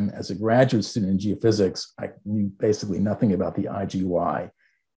time, as a graduate student in geophysics, I knew basically nothing about the IGY.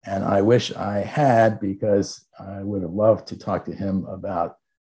 And I wish I had, because I would have loved to talk to him about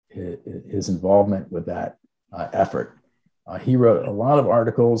his involvement with that effort. He wrote a lot of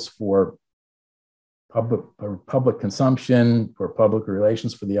articles for public consumption, for public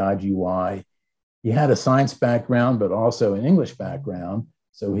relations for the IGY. He had a science background, but also an English background.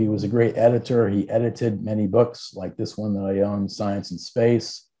 So he was a great editor. He edited many books like this one that I own, Science and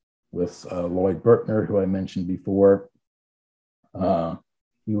Space, with Lloyd Bertner, who I mentioned before.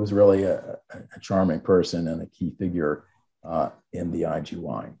 He was really a charming person and a key figure in the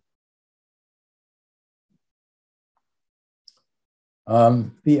IGY.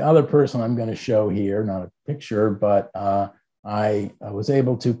 The other person I'm going to show here, not a picture, but I was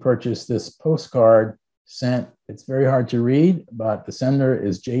able to purchase this postcard sent. It's very hard to read, but the sender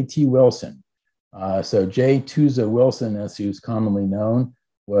is J.T. Wilson. So J. Tuza Wilson, as he was commonly known,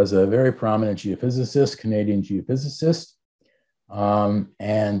 was a very prominent geophysicist, Canadian geophysicist.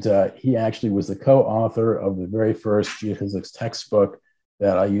 And he actually was the co-author of the very first geophysics textbook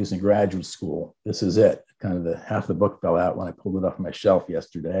that I used in graduate school. This is it. Kind of half the book fell out when I pulled it off my shelf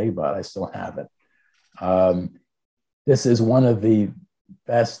yesterday, but I still have it. This is one of the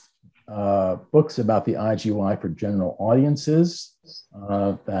best books about the IGY for general audiences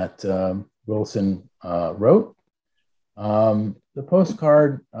that Wilson wrote. The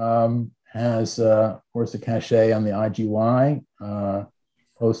postcard has, of course, a cachet on the IGY,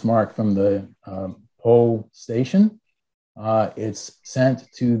 postmarked from the pole station. It's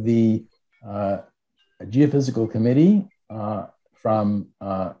sent to the Geophysical Committee from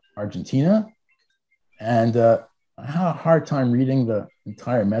Argentina. And I had a hard time reading the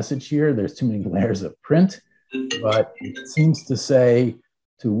entire message here. There's too many layers of print, but it seems to say,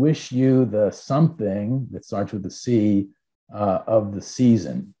 to wish you the something that starts with the C of the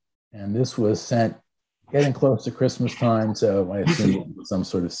season. And this was sent getting close to Christmas time, so I assume it was some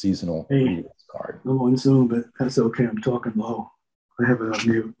sort of seasonal card. I'm on Zoom, but that's okay. I'm talking low. I have it on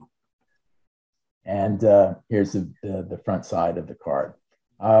mute. And here's the front side of the card.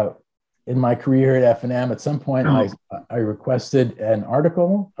 In my career at F&M, at some point, I requested an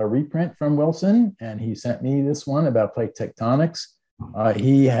article, a reprint from Wilson, and he sent me this one about plate tectonics.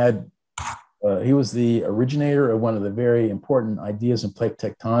 He was the originator of one of the very important ideas in plate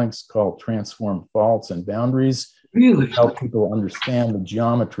tectonics called transform faults and boundaries. Really? To help people understand the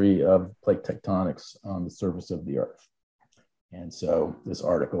geometry of plate tectonics on the surface of the Earth. And so this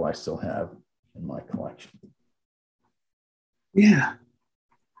article I still have in my collection. Yeah.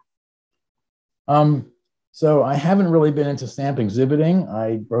 So I haven't really been into stamp exhibiting.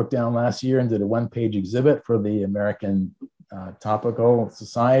 I broke down last year and did a one-page exhibit for the American Topical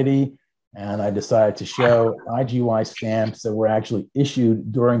Society. And I decided to show IGY stamps that were actually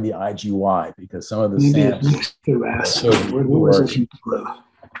issued during the IGY, because some of the stamps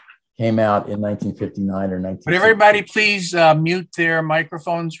came out in 1959 or 1960. Would everybody please mute their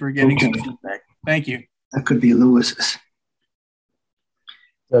microphones? We're getting some feedback. Thank you. That could be Lewis's.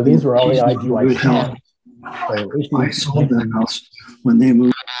 So these were all the IGY stamps. So I sold them when they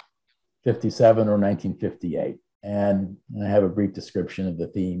moved. 57 or 1958. And I have a brief description of the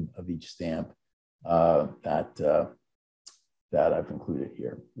theme of each stamp that I've included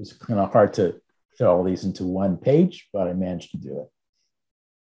here. It was kind of hard to fit all these into one page, but I managed to do it.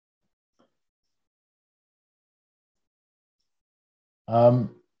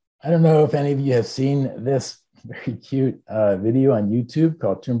 I don't know if any of you have seen this very cute video on YouTube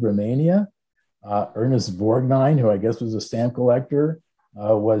called Timbermania. Ernest Borgnine, who I guess was a stamp collector,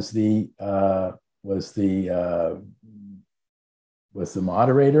 was the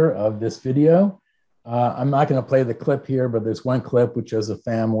moderator of this video. I'm not going to play the clip here, but there's one clip which shows a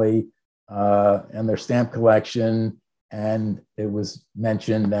family and their stamp collection, and it was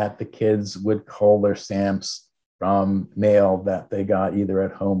mentioned that the kids would cull their stamps from mail that they got either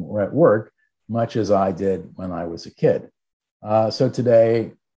at home or at work, much as I did when I was a kid. So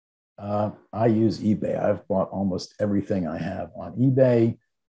today, I use eBay. I've bought almost everything I have on eBay.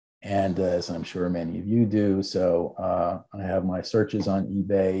 And as I'm sure many of you do, so I have my searches on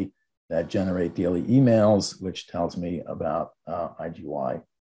eBay that generate daily emails, which tells me about IGY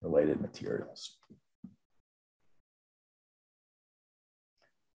related materials.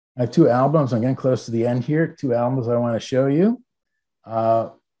 I have two albums. I'm getting close to the end here. Two albums I want to show you.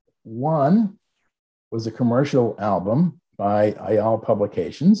 One was a commercial album by Ayal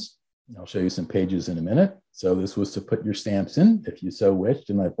Publications. I'll show you some pages in a minute. So this was to put your stamps in if you so wished,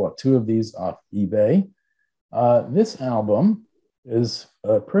 and I bought two of these off eBay. This album is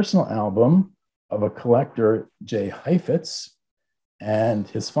a personal album of a collector, J. Heifetz, and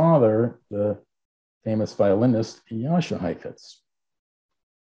his father, the famous violinist, Jascha Heifetz.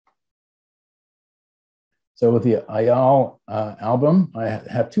 So with the Ayal album, I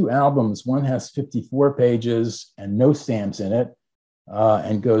have two albums. One has 54 pages and no stamps in it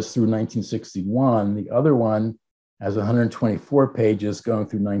and goes through 1961. The other one has 124 pages going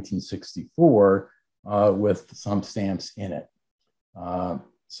through 1964 with some stamps in it. There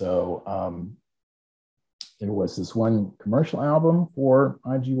was this one commercial album for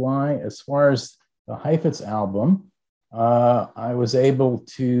IGY. As far as the Heifetz album, I was able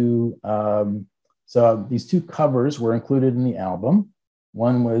to, so these two covers were included in the album.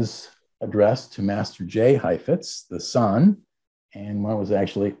 One was addressed to Master J. Heifetz, the son, and one was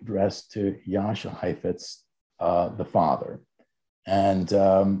actually addressed to Jascha Heifetz, the father. And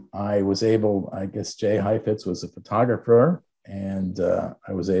I was able, I guess J. Heifetz was a photographer, and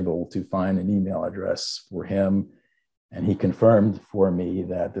I was able to find an email address for him, and he confirmed for me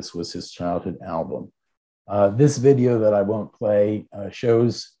that this was his childhood album. This video that I won't play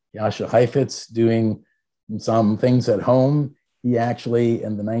shows Jascha Heifetz doing some things at home. He actually,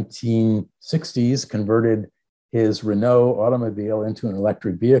 in the 1960s, converted his Renault automobile into an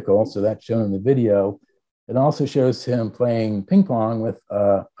electric vehicle, so that's shown in the video. It also shows him playing ping pong with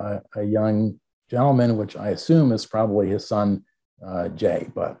a young gentleman, which I assume is probably his son, Jay,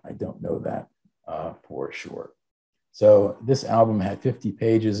 but I don't know that for sure. So this album had 50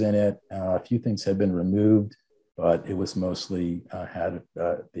 pages in it. A few things had been removed, but it was mostly had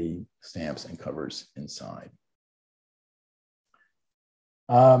the stamps and covers inside.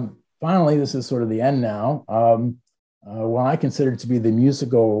 Finally, this is sort of the end now. What I consider to be the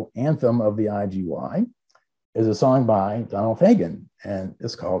musical anthem of the IGY is a song by Donald Fagen, and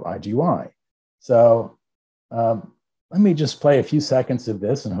it's called IGY. So let me just play a few seconds of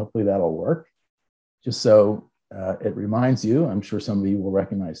this, and hopefully that'll work, just so it reminds you. I'm sure some of you will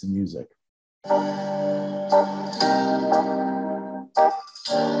recognize the music.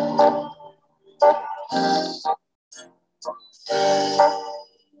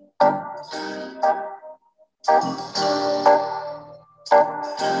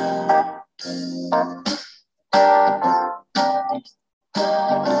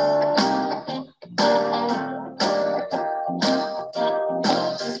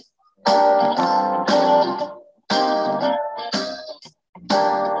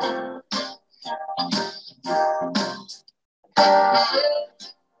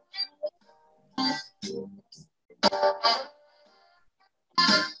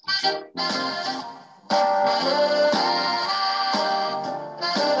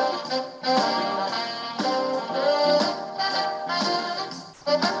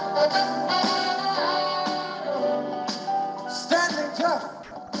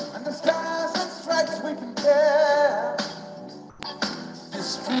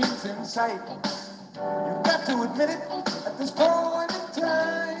 You've got to admit it, at this point in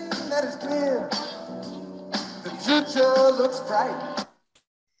time, that is clear. The future looks bright.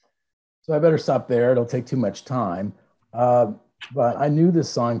 So I better stop there. It'll take too much time. But I knew this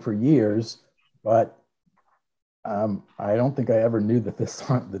song for years, but I don't think I ever knew that this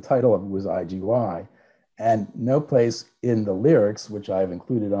song, the title of it was IGY. And no place in the lyrics, which I've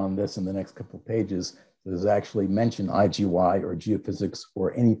included on this in the next couple of pages, does actually mention IGY or geophysics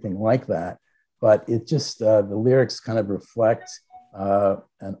or anything like that. But it just, the lyrics kind of reflect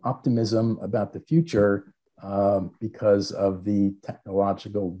an optimism about the future because of the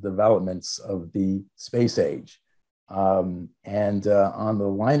technological developments of the space age. On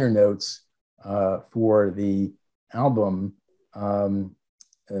the liner notes for the album,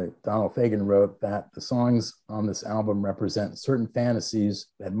 Donald Fagen wrote that the songs on this album represent certain fantasies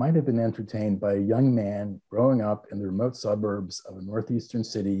that might have been entertained by a young man growing up in the remote suburbs of a northeastern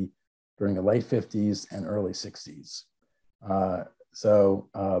city during the late 50s and early 60s.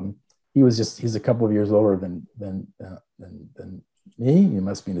 He's a couple of years older than me. He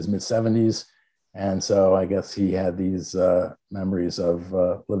must be in his mid 70s. And so I guess he had these memories of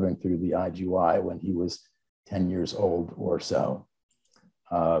living through the IGY when he was 10 years old or so.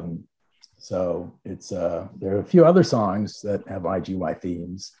 So it's there are a few other songs that have IGY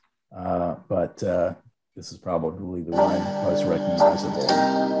themes, but this is probably the one most recognizable.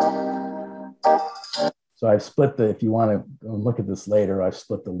 So I've split if you want to look at this later, I've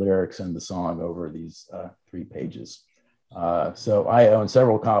split the lyrics and the song over these 3 pages. So I own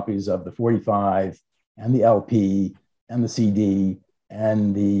several copies of the 45 and the LP and the CD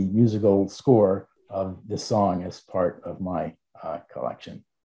and the musical score of this song as part of my collection.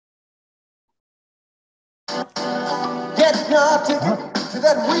 Get your ticket to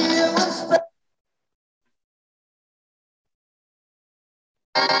that wheel and spin.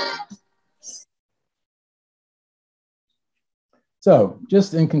 So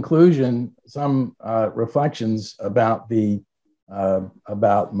just in conclusion, some reflections about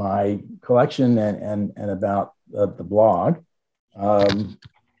about my collection and about the blog.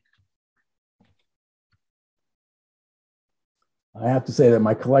 I have to say that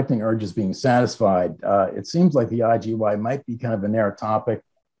my collecting urge is being satisfied. It seems like the IGY might be kind of a narrow topic,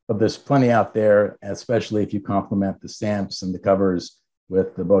 but there's plenty out there, especially if you complement the stamps and the covers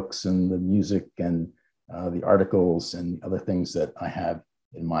with the books and the music and the articles and other things that I have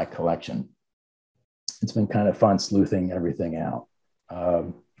in my collection. It's been kind of fun sleuthing everything out.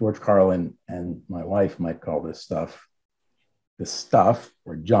 George Carlin and my wife might call this stuff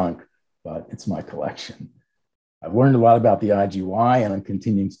or junk, but it's my collection. I've learned a lot about the IGY, and I'm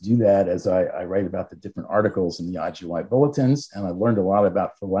continuing to do that as I write about the different articles in the IGY bulletins. And I've learned a lot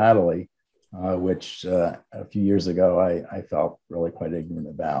about philately, which a few years ago I felt really quite ignorant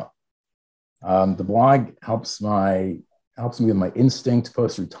about. The blog helps me with my instinct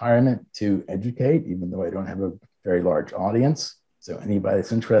post-retirement to educate, even though I don't have a very large audience. So anybody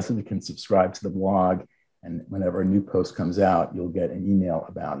that's interested can subscribe to the blog, and whenever a new post comes out, you'll get an email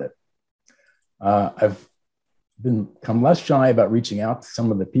about it. I've become less shy about reaching out to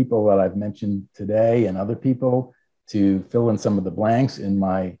some of the people that I've mentioned today and other people to fill in some of the blanks in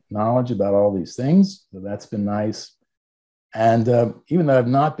my knowledge about all these things. So that's been nice. And even though I've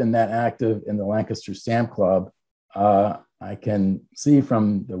not been that active in the Lancaster Stamp Club, I can see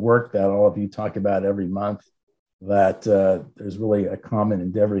from the work that all of you talk about every month that there's really a common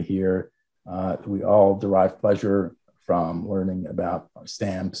endeavor here. We all derive pleasure from learning about our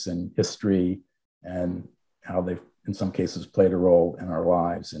stamps and history and how they've, in some cases, played a role in our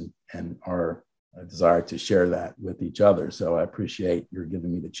lives and our desire to share that with each other. So I appreciate your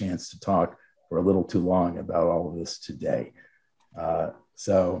giving me the chance to talk for a little too long about all of this today.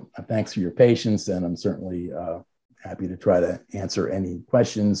 So thanks for your patience, and I'm certainly happy to try to answer any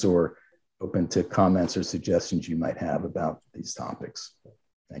questions or open to comments or suggestions you might have about these topics.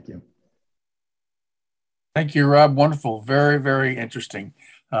 Thank you. Thank you, Rob. Wonderful. Very, very interesting.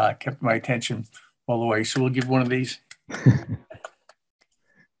 Kept my attention all the way. So we'll give one of these.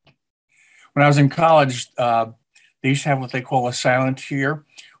 When I was in college, they used to have what they call a silent cheer,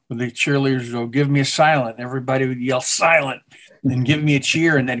 where the cheerleaders would go, "Give me a silent." Everybody would yell "silent," and give me a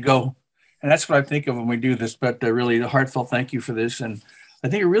cheer, and then go. And that's what I think of when we do this. But really, a heartfelt thank you for this. And I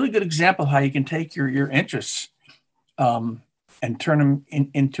think a really good example of how you can take your interests and turn them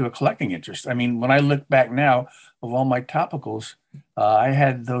into a collecting interest. I mean, when I look back now of all my topicals, I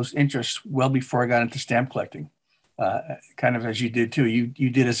had those interests well before I got into stamp collecting, kind of as you did too. You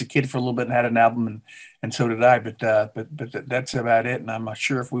did as a kid for a little bit and had an album, and so did I. But that's about it. And I'm not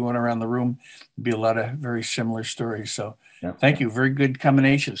sure if we went around the room, there'd be a lot of very similar stories. So yeah. Thank you. Very good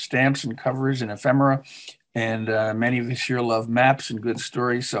combination of stamps and covers and ephemera. And many of us here love maps and good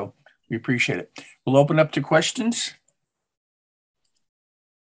stories. So we appreciate it. We'll open up to questions.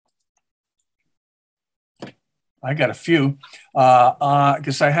 I got a few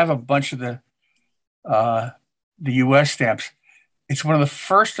because I have a bunch of the U.S. stamps. It's one of the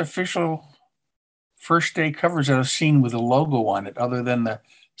first official first day covers that I've seen with a logo on it, other than the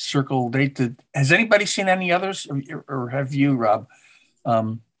circle date. Has anybody seen any others, or have you, Rob,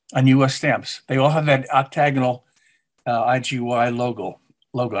 on U.S. stamps? They all have that octagonal IGY logo,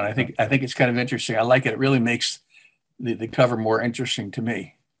 and I think it's kind of interesting. I like it. It really makes the cover more interesting to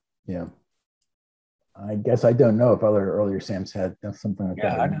me. Yeah. I guess I don't know if other earlier stamps had something like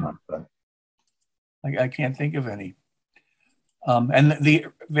that or not, but I can't think of any. And the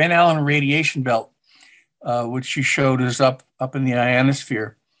Van Allen radiation belt, which you showed is up in the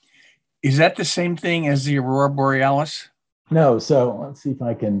ionosphere. Is that the same thing as the Aurora Borealis? No. So let's see if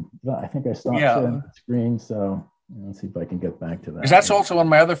I can. I think I stopped sharing the screen. So let's see if I can get back to that. Because that's also one of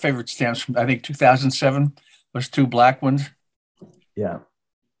my other favorite stamps from, I think, 2007. Those two black ones. Yeah.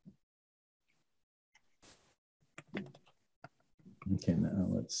 Okay, now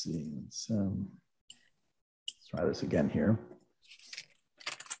let's see. Let's try this again here.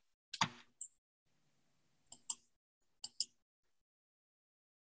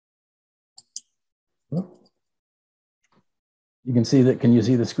 You can see that. Can you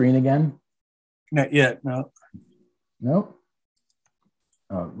see the screen again? Not yet, no. Nope.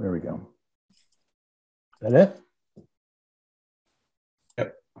 Oh, there we go. Is that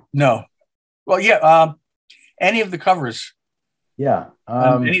it? No. Well, yeah, any of the covers. Yeah.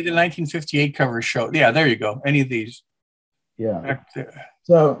 Any of the 1958 covers show. Yeah, there you go. Any of these. Yeah.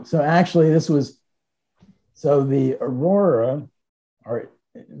 So actually, the aurora are.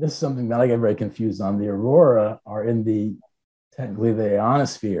 This is something that I get very confused on. The aurora are technically the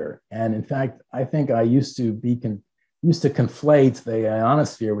ionosphere, and in fact, I think I used to conflate the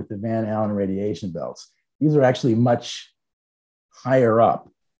ionosphere with the Van Allen radiation belts. These are actually much higher up.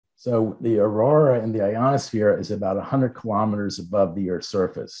 So the aurora in the ionosphere is about 100 kilometers above the Earth's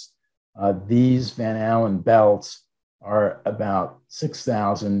surface. These Van Allen belts are about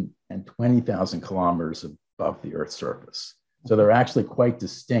 6,000 and 20,000 kilometers above the Earth's surface. So they're actually quite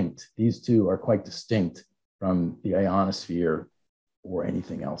distinct. These two are quite distinct from the ionosphere or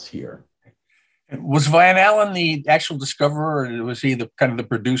anything else here. Was Van Allen the actual discoverer, or was he the kind of the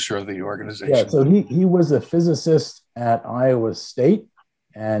producer of the organization? Yeah, so he was a physicist at Iowa State,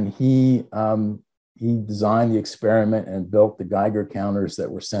 and he designed the experiment and built the Geiger counters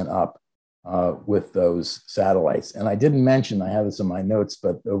that were sent up with those satellites. And I didn't mention, I have this in my notes,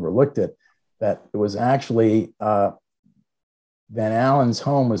 but overlooked it, that it was actually Van Allen's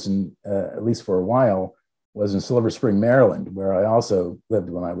home was in, at least for a while, was in Silver Spring, Maryland, where I also lived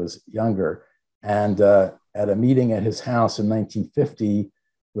when I was younger. And at a meeting at his house in 1950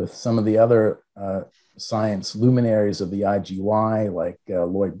 with some of the other science luminaries of the IGY, like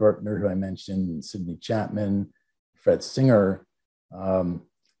Lloyd Berkner, who I mentioned, Sidney Chapman, Fred Singer,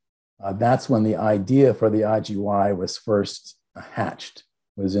 that's when the idea for the IGY was first hatched,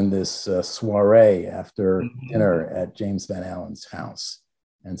 was in this soiree after dinner at James Van Allen's house.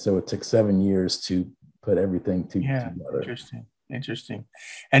 And so it took 7 years to put everything together. Interesting.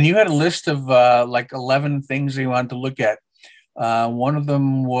 And you had a list of like 11 things you wanted to look at. One of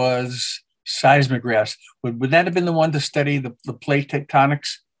them was seismographs. Would that have been the one to study the plate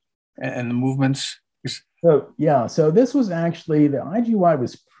tectonics and the movements? So yeah, so this was actually, the IGY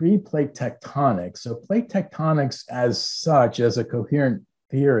was pre-plate tectonics. So plate tectonics as such, as a coherent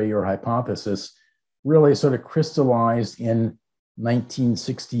theory or hypothesis, really sort of crystallized in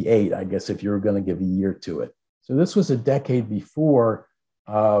 1968, I guess, if you were going to give a year to it. So this was a decade before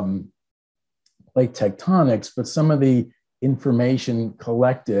plate tectonics, but some of the information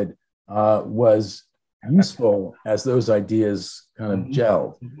collected was useful as those ideas kind of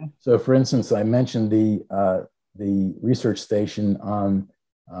gelled. So for instance, I mentioned the research station on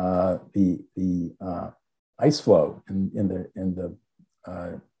the ice flow in the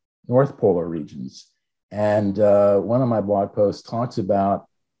North Polar regions. And one of my blog posts talks about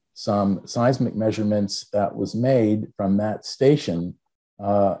some seismic measurements that was made from that station,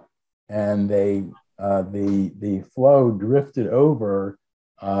 and the flow drifted over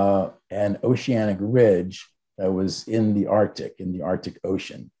an oceanic ridge that was in the Arctic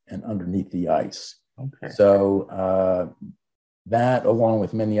Ocean and underneath the ice. Okay. So that, along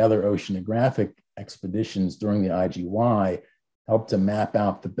with many other oceanographic expeditions during the IGY, helped to map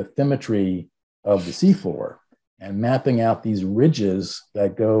out the bathymetry of the seafloor. And mapping out these ridges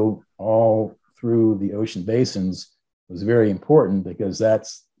that go all through the ocean basins was very important, because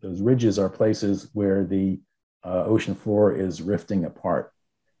those ridges are places where the ocean floor is rifting apart.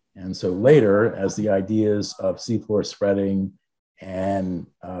 And so later, as the ideas of seafloor spreading and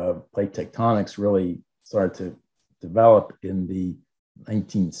plate tectonics really started to develop in the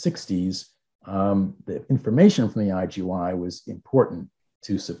 1960s, the information from the IGY was important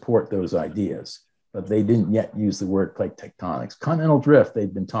to support those ideas. But they didn't yet use the word plate tectonics. Continental drift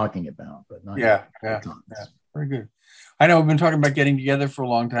they'd been talking about, but not yeah. tectonics. Very good. I know we've been talking about getting together for a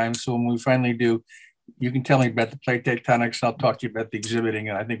long time, so when we finally do, you can tell me about the plate tectonics, and I'll talk to you about the exhibiting,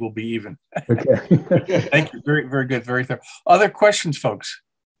 and I think we'll be even. Okay. Thank you. Very, very good. Very thorough. Other questions, folks?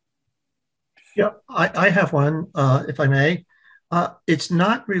 Yeah, I have one, if I may. It's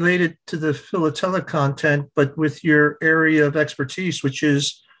not related to the philatelic content, but with your area of expertise, which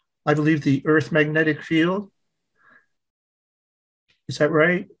is, I believe, the Earth magnetic field. Is that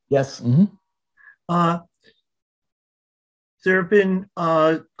right? Yes. There have been,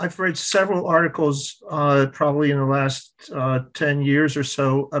 I've read several articles, probably in the last 10 years or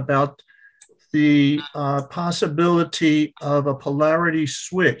so, about the possibility of a polarity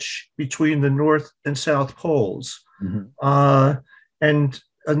switch between the North and South poles. And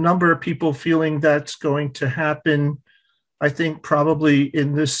a number of people feeling that's going to happen, I think, probably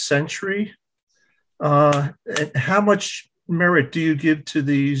in this century. How much merit do you give to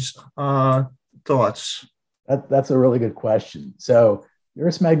these thoughts? That's a really good question. So the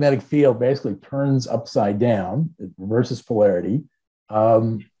Earth's magnetic field basically turns upside down. It reverses polarity.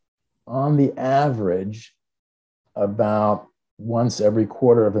 On the average, about once every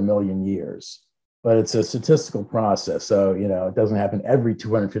quarter of a million years. But it's a statistical process. So, it doesn't happen every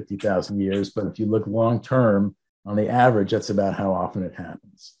 250,000 years. But if you look long term, on the average, that's about how often it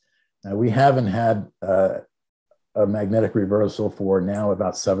happens. Now, we haven't had a magnetic reversal for now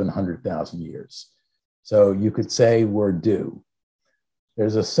about 700,000 years. So you could say we're due.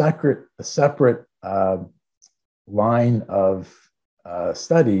 There's a separate line of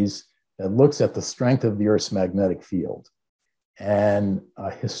studies that looks at the strength of the Earth's magnetic field. And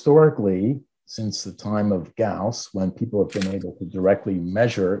historically, since the time of Gauss, when people have been able to directly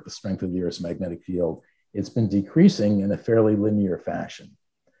measure the strength of the Earth's magnetic field, it's been decreasing in a fairly linear fashion.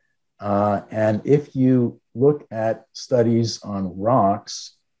 And if you look at studies on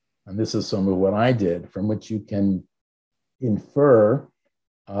rocks, and this is some of what I did, from which you can infer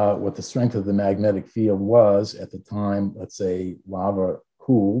what the strength of the magnetic field was at the time, let's say, lava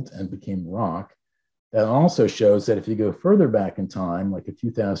cooled and became rock. That also shows that if you go further back in time, like a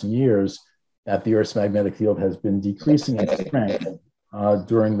few thousand years, that the Earth's magnetic field has been decreasing in strength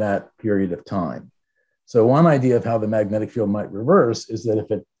during that period of time. So one idea of how the magnetic field might reverse is that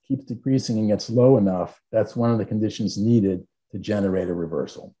if it keeps decreasing and gets low enough, that's one of the conditions needed to generate a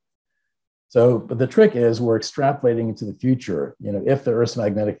reversal. So, but the trick is we're extrapolating into the future. If the Earth's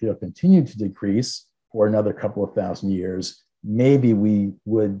magnetic field continued to decrease for another couple of thousand years, maybe we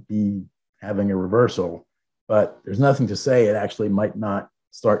would be having a reversal, but there's nothing to say it actually might not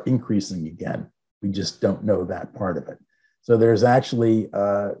start increasing again. We just don't know that part of it. So there's actually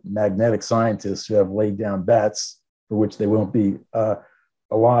magnetic scientists who have laid down bets for which they won't be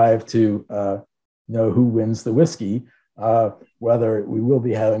alive to know who wins the whiskey, whether we will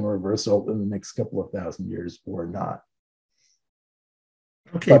be having a reversal in the next couple of thousand years or not.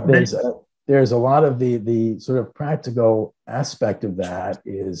 Okay. But there's a lot of the sort of practical aspect of that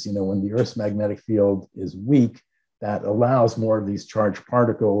is, when the Earth's magnetic field is weak, that allows more of these charged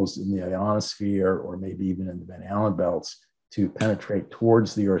particles in the ionosphere or maybe even in the Van Allen belts to penetrate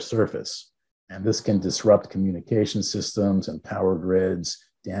towards the Earth's surface. And this can disrupt communication systems and power grids,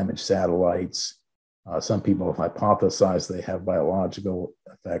 damage satellites. Some people have hypothesized they have biological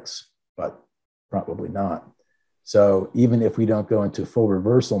effects, but probably not. So even if we don't go into full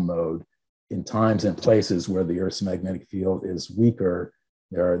reversal mode, in times and places where the Earth's magnetic field is weaker,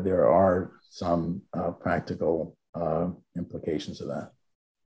 there are some practical implications of that.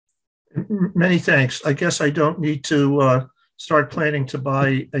 Many thanks. I guess I don't need to start planning to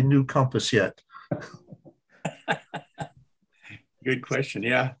buy a new compass yet. Good question.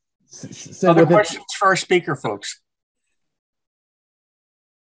 Yeah. So other questions for our speaker, folks?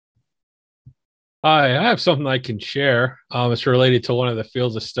 Hi, I have something I can share. It's related to one of the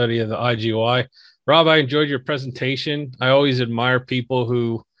fields of study of the IGY. Rob, I enjoyed your presentation. I always admire people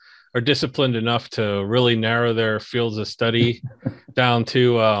who are disciplined enough to really narrow their fields of study down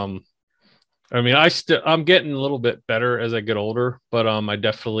to, I'm getting a little bit better as I get older, but I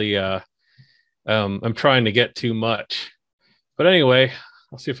definitely, I'm trying to get too much. But anyway,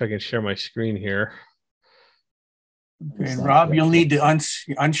 I'll see if I can share my screen here. Okay, and Rob, you'll need to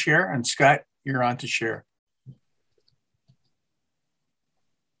unshare, and Scott, you're on to share.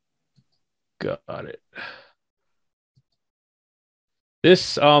 Got it.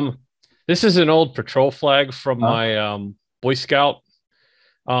 This is an old patrol flag from my Boy Scout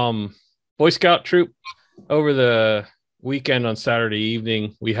troop. Over the weekend on Saturday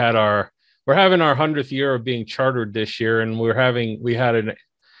evening, we're having our 100th year of being chartered this year, and we had an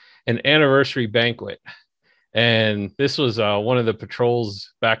anniversary banquet. And this was one of the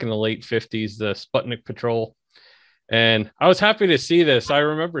patrols back in the late 50s, the Sputnik patrol. And I was happy to see this. I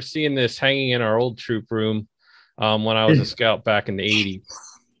remember seeing this hanging in our old troop room when I was a scout back in the 80s.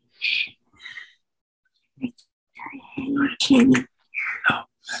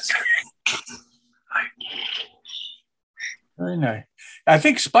 Very nice. I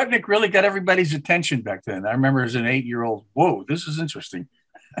think Sputnik really got everybody's attention back then. I remember as an 8-year-old, whoa, this is interesting.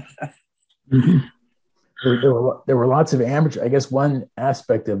 There were lots of amateurs. I guess one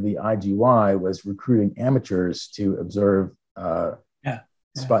aspect of the IGY was recruiting amateurs to observe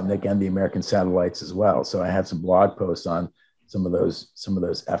Sputnik and the American satellites as well. So I have some blog posts on some of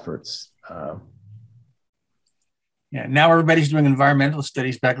those efforts. Now everybody's doing environmental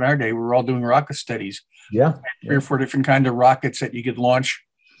studies. Back in our day, we were all doing rocket studies. Yeah. 3 or 4 different kinds of rockets that you could launch,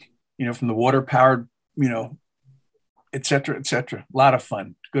 from the water powered, et cetera, et cetera. A lot of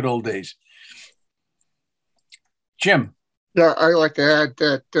fun. Good old days. Jim. Yeah, I like to add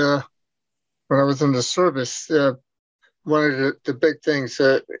that when I was in the service, one of the big things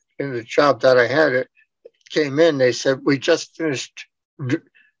in the job that I had, it came in, they said, we just finished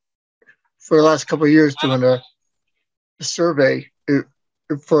for the last couple of years doing a survey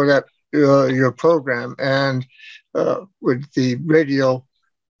for that your program, and with the radio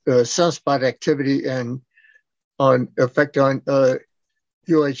sunspot activity and on effect on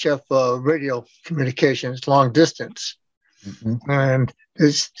UHF radio communications, long distance. Mm-hmm. And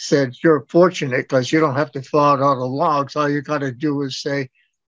it said, you're fortunate because you don't have to fill out all the logs. All you got to do is say,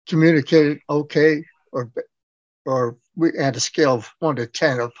 communicate okay, or we at a scale of 1 to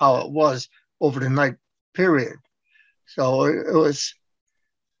 10 of how it was over the night period. So it was,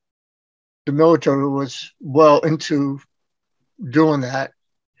 the military was well into doing that.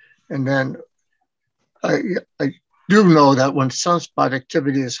 And then I do know that when sunspot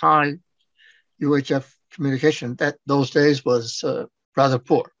activity is high, UHF communication, that those days was rather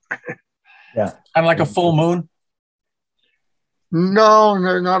poor. Yeah. Kind of like a full moon? No,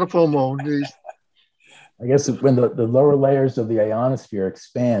 not a full moon. I guess when the lower layers of the ionosphere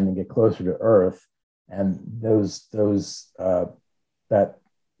expand and get closer to Earth, and that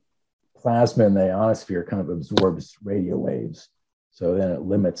plasma in the ionosphere kind of absorbs radio waves. So then it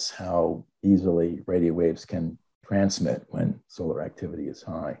limits how easily radio waves can transmit when solar activity is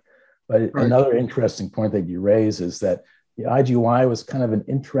high. But right. Another interesting point that you raise is that the IGY was kind of an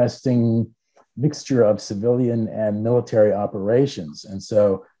interesting mixture of civilian and military operations. And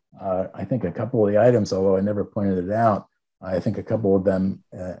so I think a couple of the items, although I never pointed it out, I think a couple of them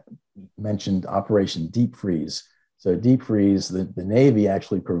mentioned Operation Deep Freeze. So Deep Freeze, the Navy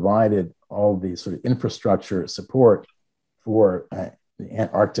actually provided all the sort of infrastructure support for the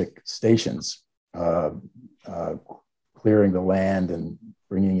Antarctic stations, clearing the land and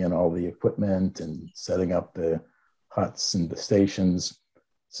bringing in all the equipment and setting up the huts and the stations.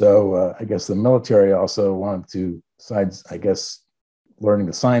 So I guess the military also wanted to, besides, I guess, learning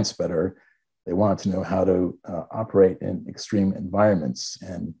the science better, they wanted to know how to operate in extreme environments,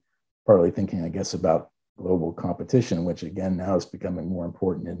 and partly thinking, I guess, about global competition, which again now is becoming more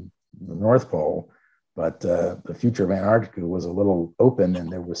important in the North Pole. But the future of Antarctica was a little open, and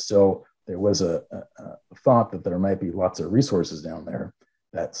there was a thought that there might be lots of resources down there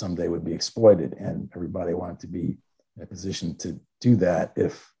that someday would be exploited, and everybody wanted to be in a position to do that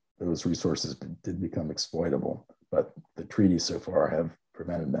if those resources did become exploitable. But the treaties so far have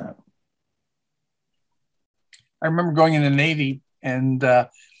prevented that. I remember going in the Navy, and I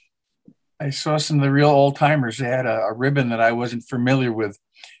saw some of the real old timers. They had a ribbon that I wasn't familiar with,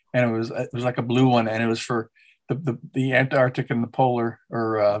 and it was like a blue one, and it was for the Antarctic and the polar,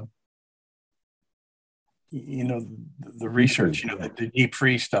 or the research, the deep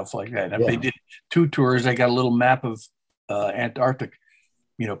freeze stuff like that. And if they did 2 tours, they got a little map of Antarctic,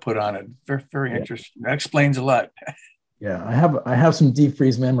 put on it. Very, very interesting. That explains a lot. Yeah, I have some deep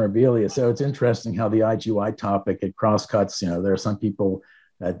freeze memorabilia. So it's interesting how the IGY topic, it crosscuts. There are some people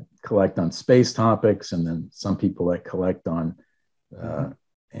that collect on space topics, and then some people that collect on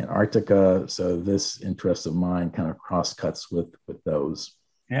Antarctica. So this interest of mine kind of crosscuts with those.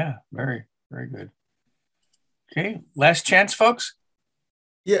 Yeah, very, very good. Okay, last chance, folks.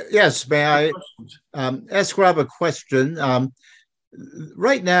 Yeah, yes, may I ask Rob a question?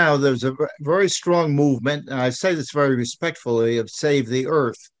 Right now, there's a very strong movement, and I say this very respectfully, of Save the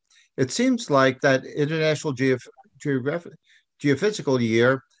Earth. It seems like that International Geophysical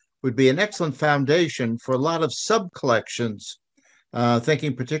Year would be an excellent foundation for a lot of sub-collections,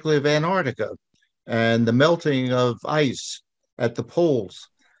 thinking particularly of Antarctica and the melting of ice at the poles.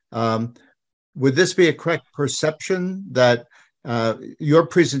 Would this be a correct perception that your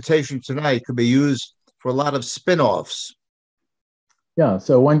presentation tonight could be used for a lot of spin-offs? Yeah,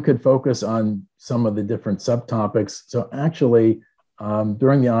 so one could focus on some of the different subtopics. So actually,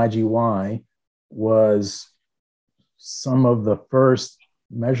 during the IGY was some of the first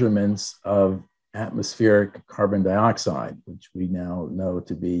measurements of atmospheric carbon dioxide, which we now know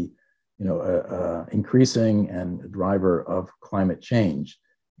to be, increasing and a driver of climate change.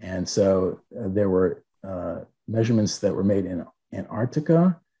 And so there were measurements that were made in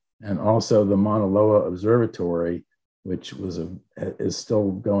Antarctica, and also the Mauna Loa Observatory, which is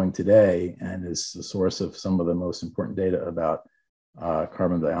still going today and is the source of some of the most important data about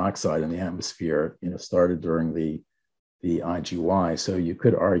carbon dioxide in the atmosphere, started during the IGY. So you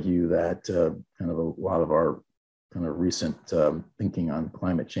could argue that kind of a lot of our kind of recent thinking on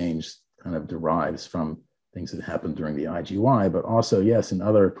climate change kind of derives from things that happened during the IGY, but also, yes, in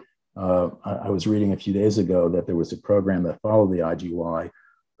other, I was reading a few days ago that there was a program that followed the IGY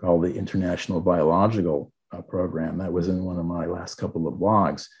called the International Biological Program. That was in one of my last couple of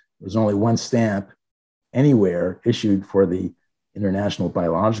blogs. was only one stamp anywhere issued for the International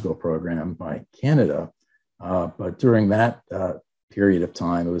Biological Program by Canada. But during that period of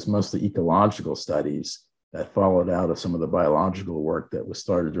time, it was mostly ecological studies that followed out of some of the biological work that was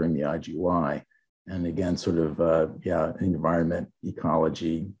started during the IGY. And again, sort of, environment,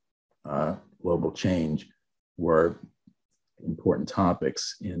 ecology, global change were important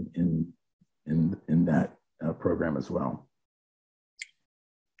topics in that program as well.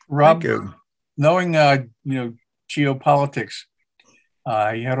 Rob, knowing geopolitics,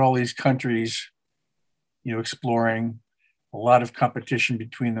 you had all these countries, exploring, a lot of competition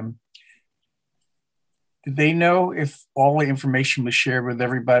between them. Did they know if all the information was shared with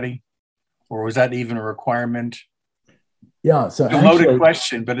everybody, or was that even a requirement? Yeah, so it's a loaded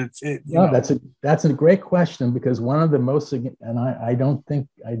question, but that's a great question, because one of the most, and I don't know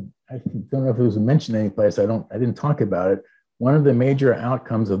if it was mentioned anyplace. I didn't talk about it. One of the major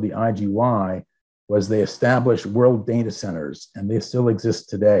outcomes of the IGY was they established world data centers, and they still exist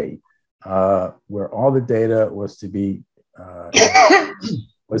today, where all the data was to be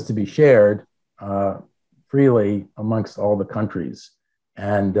shared freely amongst all the countries.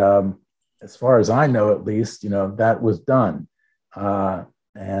 And as far as I know, at least, that was done. There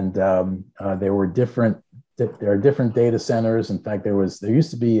are different data centers. In fact, there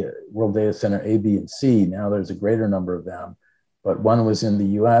used to be a World Data Center A, B, and C. Now there's a greater number of them. But one was in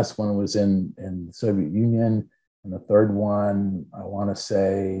the US, one was in the Soviet Union, and the third one, I want to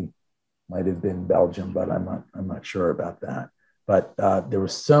say, might have been Belgium, but I'm not sure about that. But there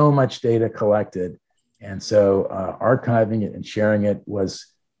was so much data collected, and so archiving it and sharing it was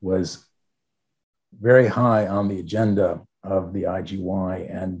very high on the agenda of the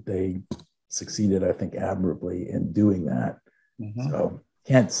IGY, and they succeeded, I think, admirably in doing that. Mm-hmm. So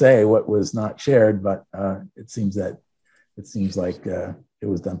can't say what was not shared, but it seems like it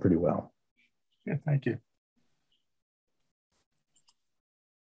was done pretty well. Yeah, thank you.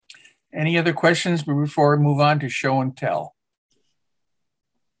 Any other questions before we move on to show and tell?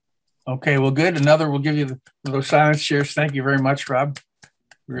 Okay, well, good. We'll give you those silence shares. Thank you very much, Rob.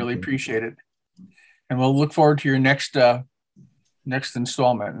 Really appreciate it. And we'll look forward to your next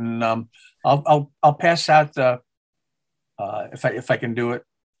installment. And I'll pass out if I can do it,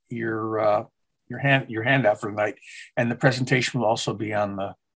 your handout for the night, and the presentation will also be on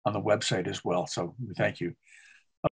the website as well. So thank you.